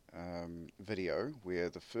video where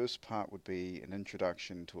the first part would be an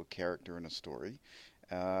introduction to a character in a story,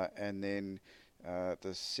 and then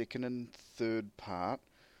the second and third part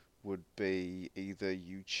would be either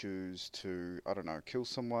you choose to, I don't know, kill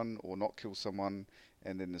someone or not kill someone,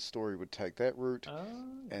 and then the story would take that route,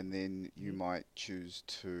 and then you might choose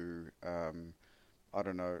to, I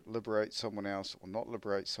don't know, liberate someone else or not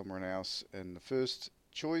liberate someone else in the first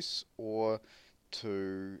choice, or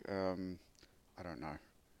to, I don't know.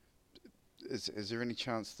 Is there any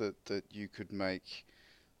chance that you could make,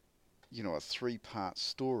 a 3-part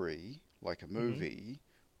story, like a movie,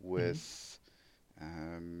 with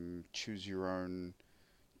choose your own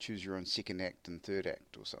second act and third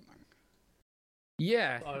act or something?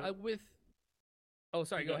 Yeah, Oh,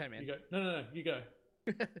 sorry. Go ahead, man. You go. No. You go.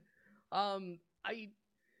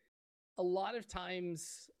 A lot of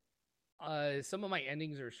times some of my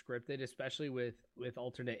endings are scripted, especially with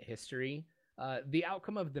alternate history. The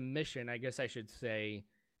outcome of the mission, I guess I should say,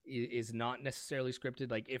 is not necessarily scripted.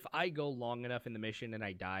 Like if I go long enough in the mission and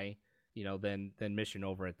I die, then mission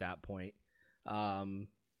over at that point. And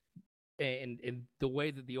the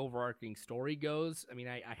way that the overarching story goes, I mean,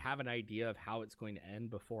 I have an idea of how it's going to end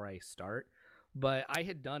before I start. But I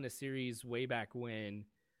had done a series way back when,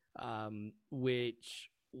 which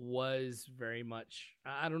was very much,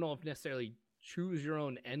 I don't know if necessarily choose your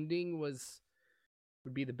own ending would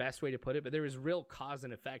be the best way to put it, but there was real cause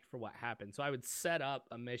and effect for what happened. So I would set up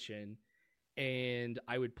a mission and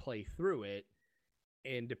I would play through it.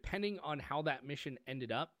 And depending on how that mission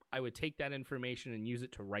ended up, I would take that information and use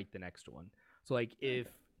it to write the next one. So like if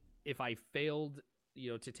I failed,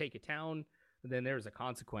 to take a town, then there's a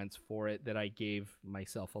consequence for it that I gave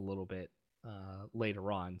myself a little bit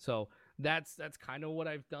later on. So that's kind of what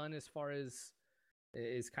I've done as far as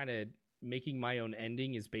is kind of making my own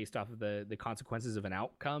ending is based off of the consequences of an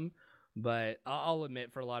outcome. But I'll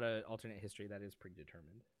admit, for a lot of alternate history, that is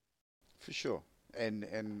predetermined. For sure. And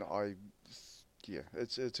yeah,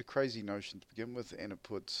 it's a crazy notion to begin with, and it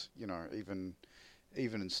puts, even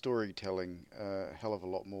in storytelling, a hell of a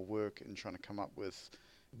lot more work in trying to come up with,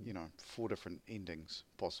 4 different endings,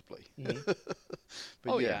 possibly. Mm-hmm.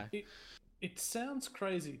 But yeah. It sounds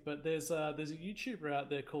crazy, but there's a YouTuber out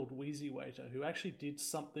there called Wheezy Waiter who actually did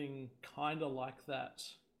something kind of like that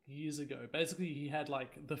years ago. Basically, he had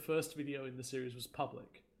like the first video in the series was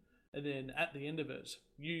public, and then at the end of it,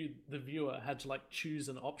 you, the viewer, had to like choose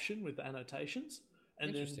an option with the annotations,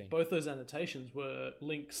 and then both those annotations were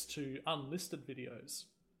links to unlisted videos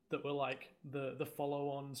that were like the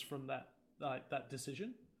follow-ons from that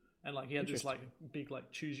decision. And like he had this like big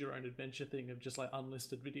like choose your own adventure thing of just like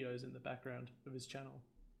unlisted videos in the background of his channel.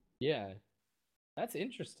 Yeah, that's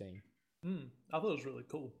interesting. I thought it was really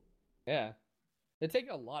cool. Yeah, it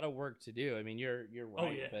takes a lot of work to do. I mean, you're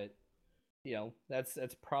right, but that's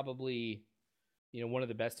probably one of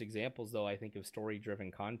the best examples, though, I think, of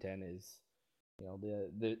story-driven content is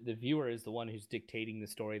the viewer is the one who's dictating the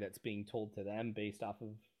story that's being told to them based off of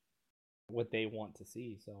what they want to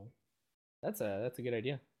see. So that's a good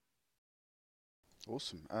idea.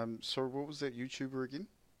 Awesome. So what was that YouTuber again?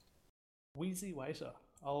 Wheezy Waiter.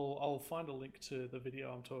 I'll find a link to the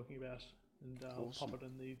video I'm talking about and I'll pop it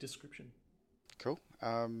in the description. Cool.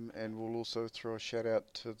 And we'll also throw a shout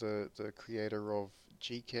out to the creator of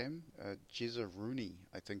GCam, Jezza Rooney,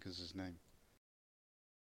 I think is his name.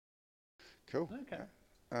 Cool. Okay.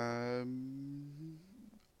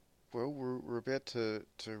 Well, we're about to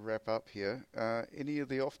wrap up here. Any of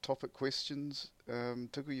the off-topic questions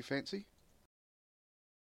tickle your fancy?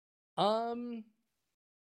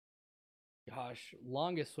 Gosh,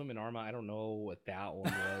 longest swim in Arma. I don't know what that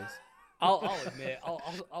one was. I'll admit,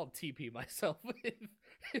 I'll TP myself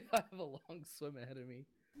if I have a long swim ahead of me.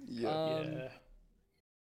 Yeah.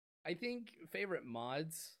 I think favorite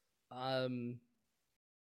mods. In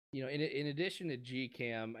addition to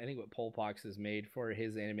Gcam, I think what Polpox has made for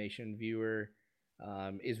his animation viewer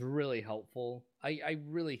is really helpful. I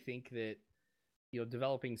really think that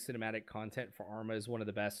developing cinematic content for Arma is one of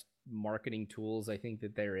the best marketing tools I think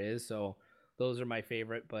that there is. So those are my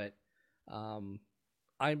favorite, but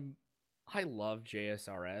I love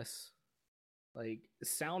JSRS. Like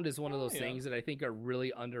sound is one of those things that I think are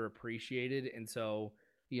really underappreciated, and so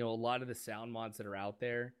a lot of the sound mods that are out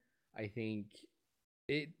there, I think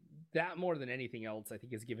that more than anything else, I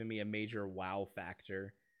think has given me a major wow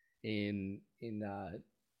factor in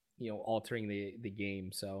altering the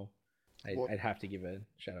game. So I'd have to give a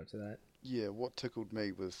shout out to that. Yeah, what tickled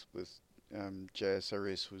me with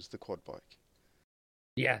JSRS was the quad bike.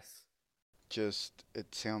 Yes. Just,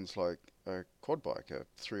 it sounds like a quad bike, a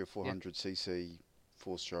 300 or 400cc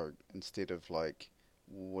 4-stroke, instead of like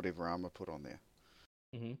whatever Arma put on there.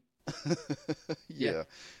 Mm-hmm. Yeah,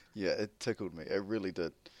 it tickled me. It really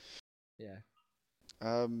did. Yeah.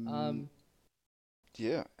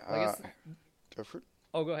 Yeah. Go for it.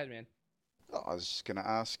 Oh, go ahead, man. I was just going to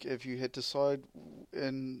ask, if you had to decide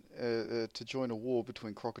to join a war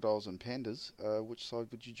between crocodiles and pandas, which side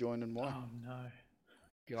would you join and why? Oh no.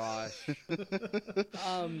 Gosh.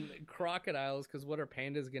 Crocodiles, because what are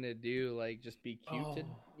pandas gonna do? Like, just be cute to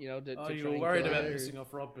you were worried about pissing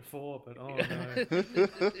off Rob before, but oh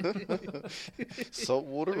no. Salt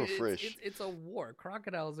water or fresh? It's a war.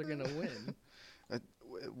 Crocodiles are gonna win.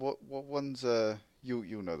 What one's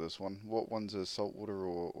you'll know this one. What one's salt water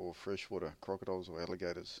or fresh water? Crocodiles or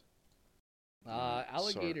alligators?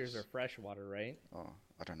 Alligators are freshwater, right? Oh,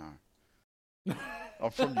 I don't know.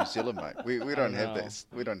 I'm from New Zealand, mate. We don't have that.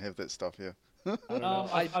 We don't have that stuff here. I don't know.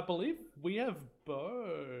 I believe we have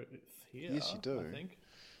both here. Yes, you do. I think.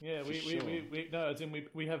 Yeah, For we sure. no, as in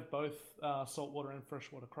we have both saltwater and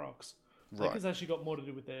freshwater crocs. I think Right. it's actually got more to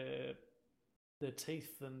do with their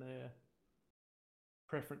teeth than their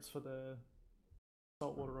preference for the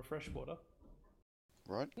saltwater or freshwater.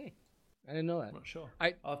 Right. I didn't know that. I'm not sure.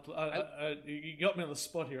 I- You got me on the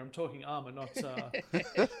spot here. I'm talking armor, not.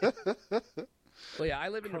 Well, yeah, I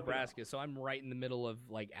live in Crocodile. Nebraska, so I'm right in the middle of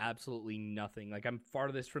like absolutely nothing. Like I'm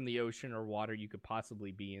farthest from the ocean or water you could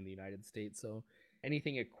possibly be in the United States. So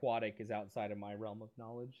anything aquatic is outside of my realm of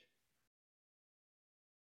knowledge.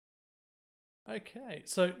 Okay,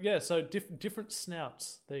 so yeah, so different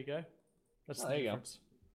snouts. There you go. That's Oh, the there you go. difference.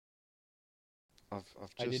 I've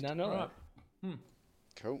I did just not know Right. that.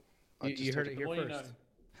 cool. You heard it here The more you first. know.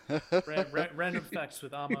 Random facts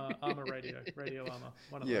with Armor Radio Armor.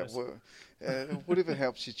 One of Yeah, those. whatever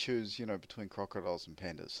helps you choose, between crocodiles and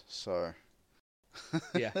pandas. So,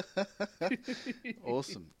 Yeah.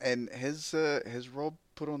 awesome. And has Rob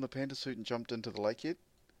put on the panda suit and jumped into the lake yet?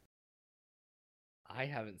 I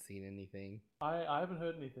haven't seen anything. I haven't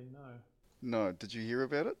heard anything. No. No. Did you hear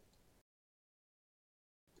about it?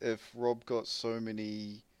 If Rob got so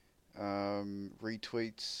many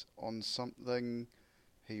retweets on something,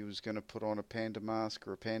 he was going to put on a panda mask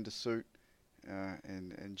or a panda suit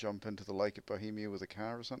and jump into the lake at Bohemia with a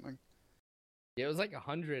car or something. Yeah, it was like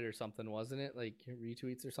 100 or something, wasn't it? Like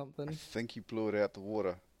retweets or I something. think he blew it out the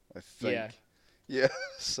water. I think. Yeah. Yeah.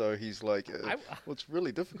 So he's like, what's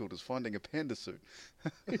really difficult is finding a panda suit.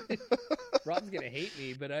 Rob's gonna hate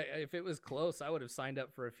me, but if it was close, I would have signed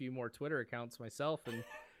up for a few more Twitter accounts myself. And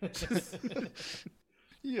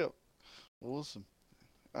Yeah. Awesome.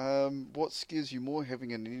 What scares you more,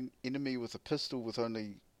 having an enemy with a pistol with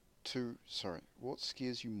only two... Sorry. What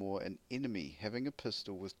scares you more, an enemy having a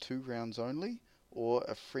pistol with 2 rounds only, or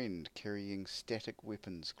a friend carrying static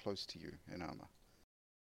weapons close to you in armor?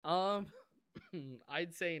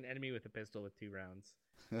 I'd say an enemy with a pistol with 2 rounds.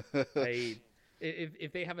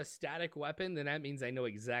 If they have a static weapon, then that means I know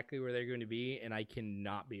exactly where they're going to be, and I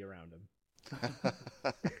cannot be around them.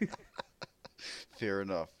 Fair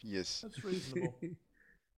enough. Yes. That's reasonable.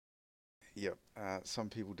 Yep. Some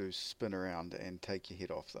people do spin around and take your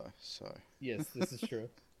head off, though. So. Yes, this is true.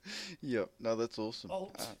 Yep. No, that's awesome.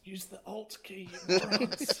 Use the Alt key, you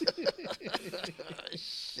morons.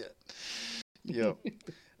 Shit. Yep.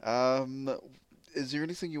 Is there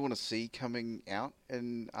anything you want to see coming out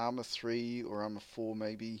in Arma 3 or Arma 4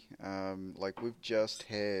 maybe? Like we've just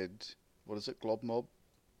had, what is it, Glob Mob?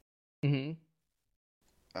 Mm-hmm.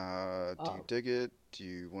 Do you dig it? Do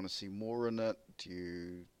you want to see more in it? Do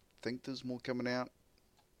you think there's more coming out?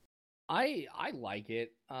 I like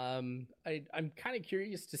it. I'm kind of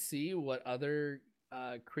curious to see what other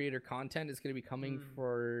creator content is going to be coming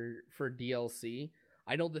for DLC.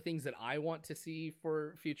 I know the things that I want to see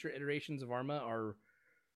for future iterations of Arma are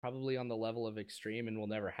probably on the level of extreme and will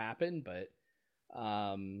never happen, but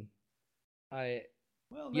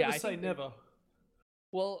Never say never.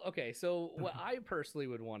 Well, okay, so what I personally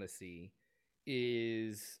would want to see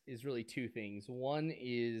is really 2 things. One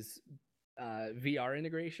is VR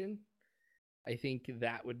integration. I think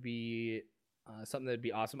that would be something that'd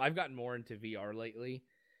be awesome. I've gotten more into VR lately,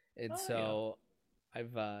 and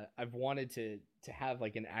I've wanted to have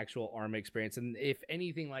like an actual ARMA experience. And if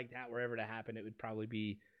anything like that were ever to happen, it would probably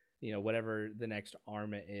be, whatever the next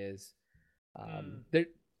ARMA is.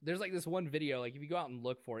 There's like this one video, like if you go out and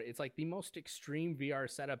look for it, it's like the most extreme VR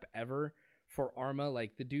setup ever for ARMA.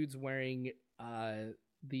 Like the dude's wearing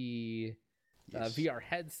the VR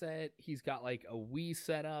headset. He's got like a Wii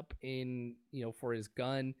setup in, for his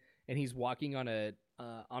gun, and he's walking on a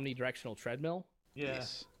omnidirectional treadmill. Yeah.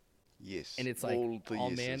 Yes. And it's like,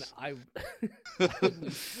 man, I would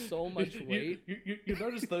lose so much weight. You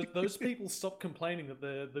notice those people stop complaining that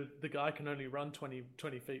the guy can only run 20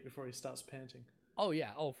 feet before he starts panting. Oh yeah,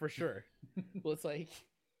 for sure. Well, it's like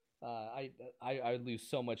I would lose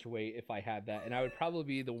so much weight if I had that, and I would probably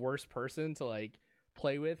be the worst person to like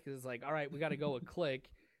play with, because it's like, all right, we got to go a click.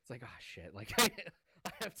 It's like, oh shit, like I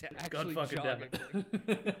have to actually God fucking jog.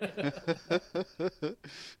 damn it.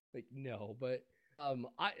 Like no, but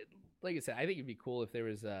like I said, I think it'd be cool if there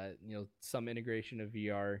was some integration of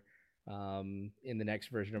VR in the next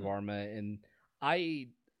version of Arma, and I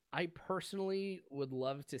personally would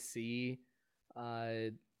love to see.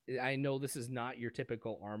 I know this is not your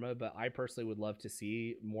typical Arma, but I personally would love to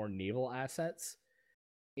see more naval assets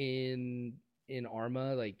in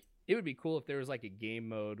Arma. Like it would be cool if there was like a game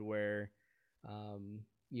mode where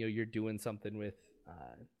you're doing something with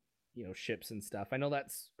ships and stuff. I know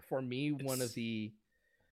that's for me one of the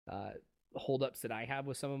holdups that I have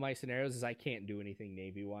with some of my scenarios is I can't do anything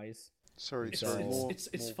Navy wise. Sorry, It's sorry. So it's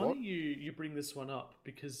More funny what? you bring this one up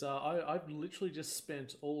because I've literally just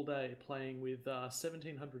spent all day playing with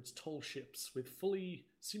 1700s tall ships with fully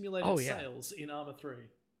simulated oh yeah, sails in Arma 3.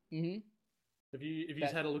 mm-hmm. Have you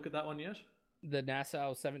That had a look at that one yet? the Nassau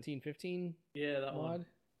 1715 Yeah, that one. mod.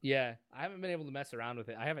 Yeah, I haven't been able to mess around with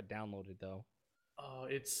it. I have it downloaded though. Oh,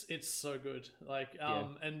 it's so good. Like Yeah.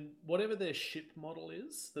 and whatever their ship model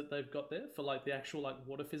is that they've got there for like the actual like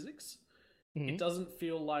water physics, Mm-hmm. it doesn't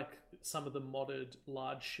feel like some of the modded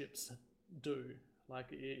large ships do. Like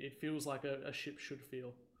it feels like a ship should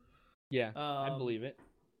feel. Yeah, I Um, believe it.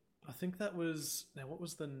 I think that was now. What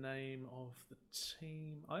was the name of the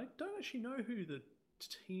team? I don't actually know who the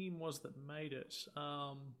team was that made it.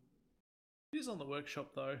 It is on the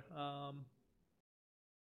workshop though.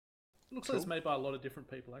 It looks like it's Cool. made by a lot of different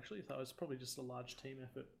people actually. So it's probably just a large team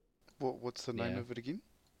effort. What's the name Yeah. of it again?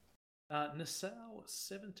 Nassau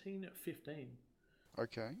 1715.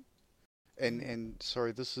 Okay. And Hmm.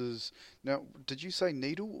 sorry, this is now. Did you say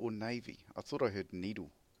needle or navy? I thought I heard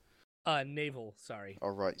needle. Naval, sorry.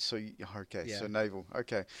 All right. So okay. Yeah. So naval.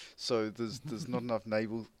 Okay. So there's not enough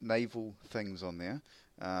naval things on there.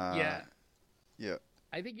 Yeah, Yeah.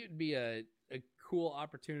 I think it would be a cool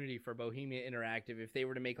opportunity for Bohemia Interactive if they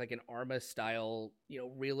were to make like an Arma style,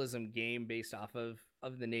 realism game based off of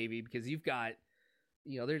the Navy, because you've got,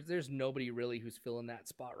 there's nobody really who's filling that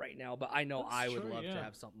spot right now, but I know That's I would true. love to Yeah.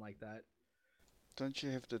 have something like that. Don't you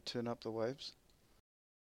have to turn up the waves?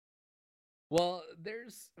 Well,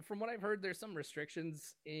 there's from what I've heard, there's some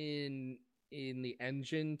restrictions in the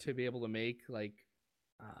engine to be able to make like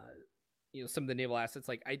some of the naval assets.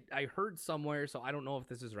 Like I heard somewhere, so I don't know if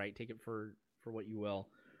this is right. Take it for what you will.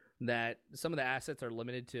 That some of the assets are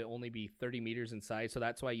limited to only be 30 meters in size, so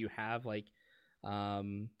that's why you have like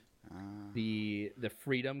um, Ah. the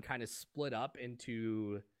freedom kind of split up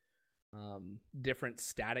into different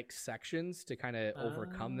static sections to kind of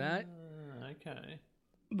overcome that. Okay.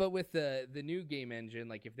 But with the new game engine,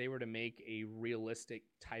 like if they were to make a realistic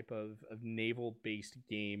type of naval based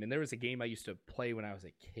game, and there was a game I used to play when I was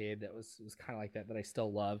a kid that was kind of like that I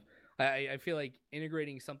still love. I feel like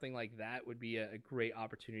integrating something like that would be a great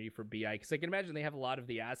opportunity for BI, because I can imagine they have a lot of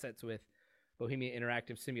the assets with Bohemia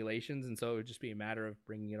Interactive Simulations, and so it would just be a matter of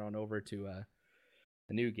bringing it on over to a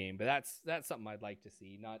new game. But that's something I'd like to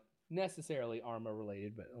see, not necessarily Arma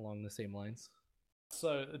related, but along the same lines.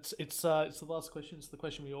 So it's the last question. It's the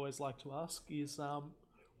question we always like to ask: is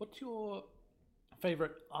what's your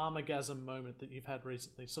favorite Armagasm moment that you've had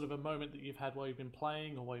recently? Sort of a moment that you've had while you've been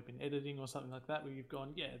playing or while you've been editing or something like that, where you've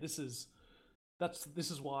gone, yeah, this is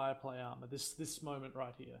why I play Arma. This moment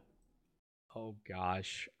right here. Oh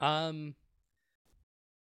gosh.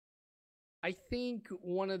 I think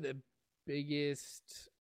one of the biggest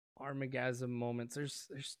Armagasm moments,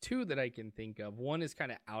 there's two that I can think of. One is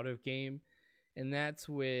kind of out of game, and that's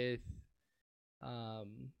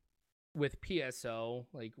um with PSO.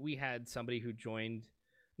 Like we had somebody who joined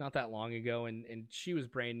not that long ago, and she was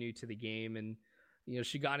brand new to the game, and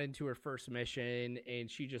she got into her first mission and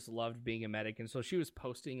she just loved being a medic, and so she was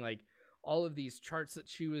posting like all of these charts that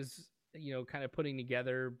she was kind of putting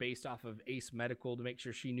together based off of Ace Medical to make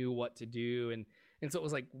sure she knew what to do, and so it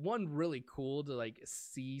was like one really cool to like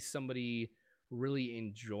see somebody really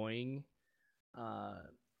enjoying uh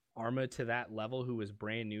Arma to that level who was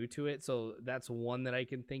brand new to it. So that's one that I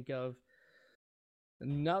can think of.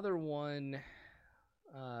 Another one,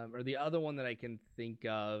 or the other one that I can think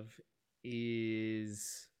of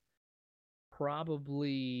is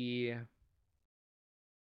probably,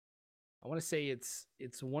 I want to say it's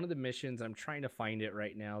one of the missions. I'm trying to find it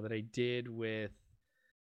right now that I did with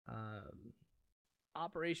um,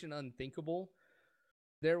 Operation Unthinkable.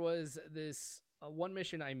 There was this one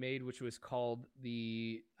mission I made, which was called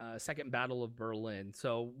the Second Battle of Berlin.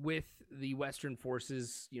 So with the Western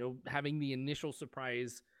forces, having the initial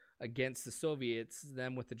surprise against the Soviets,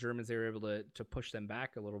 then with the Germans, they were able to push them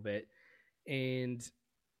back a little bit. And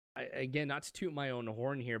again, not to toot my own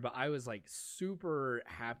horn here, but I was like super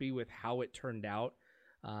happy with how it turned out.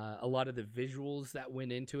 A lot of the visuals that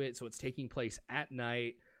went into it. So it's taking place at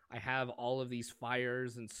night. I have all of these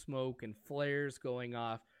fires and smoke and flares going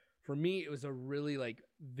off. For me, it was a really like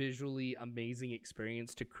visually amazing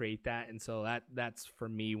experience to create that. And so that's for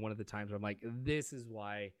me one of the times where I'm like, this is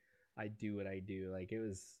why I do what I do. Like it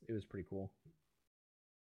was pretty cool.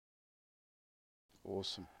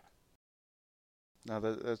 Awesome. No,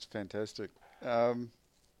 that's fantastic. Um,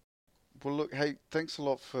 well, look, hey, thanks a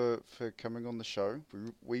lot for coming on the show.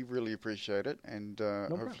 We really appreciate it, and No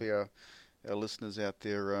hopefully our listeners out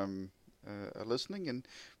there are listening, and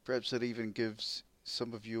perhaps it even gives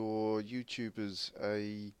some of your YouTubers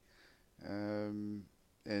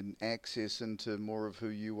an access into more of who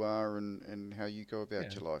you are and how you go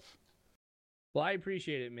about your life. Well, I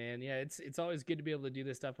appreciate it, man. Yeah, it's always good to be able to do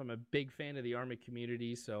this stuff. I'm a big fan of the Arma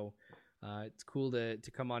community, so it's cool to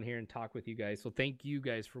come on here and talk with you guys. So thank you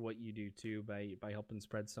guys for what you do too by helping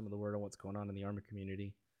spread some of the word on what's going on in the Arma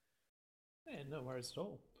community. Yeah, no worries at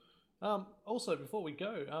all. Also, before we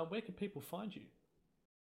go, where can people find you?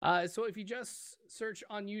 So if you just search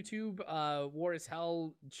on YouTube, War is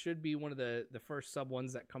Hell should be one of the first sub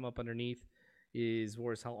ones that come up underneath is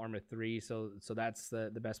War is Hell Arma 3. So that's the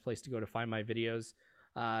best place to go to find my videos.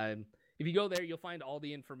 If you go there, you'll find all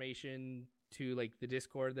the information to like the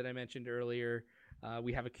Discord that I mentioned earlier.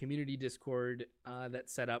 We have a community Discord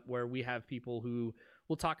that's set up where we have people who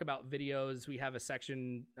will talk about videos. We have a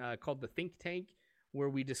section called the Think Tank where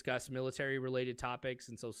we discuss military related topics.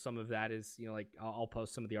 And so some of that is, like I'll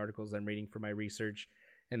post some of the articles I'm reading for my research.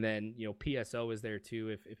 And then, PSO is there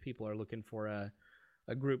too if people are looking for a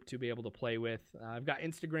group to be able to play with. I've got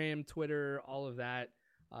Instagram, Twitter, all of that,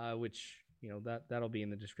 which, that'll be in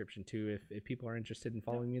the description too if people are interested in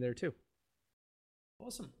following me there too.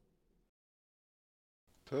 Awesome.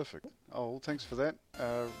 Perfect. Oh, well, thanks for that.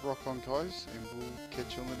 Rock on, guys, and we'll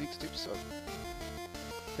catch you on the next episode.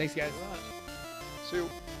 Thanks, guys. All right. See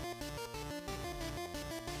you.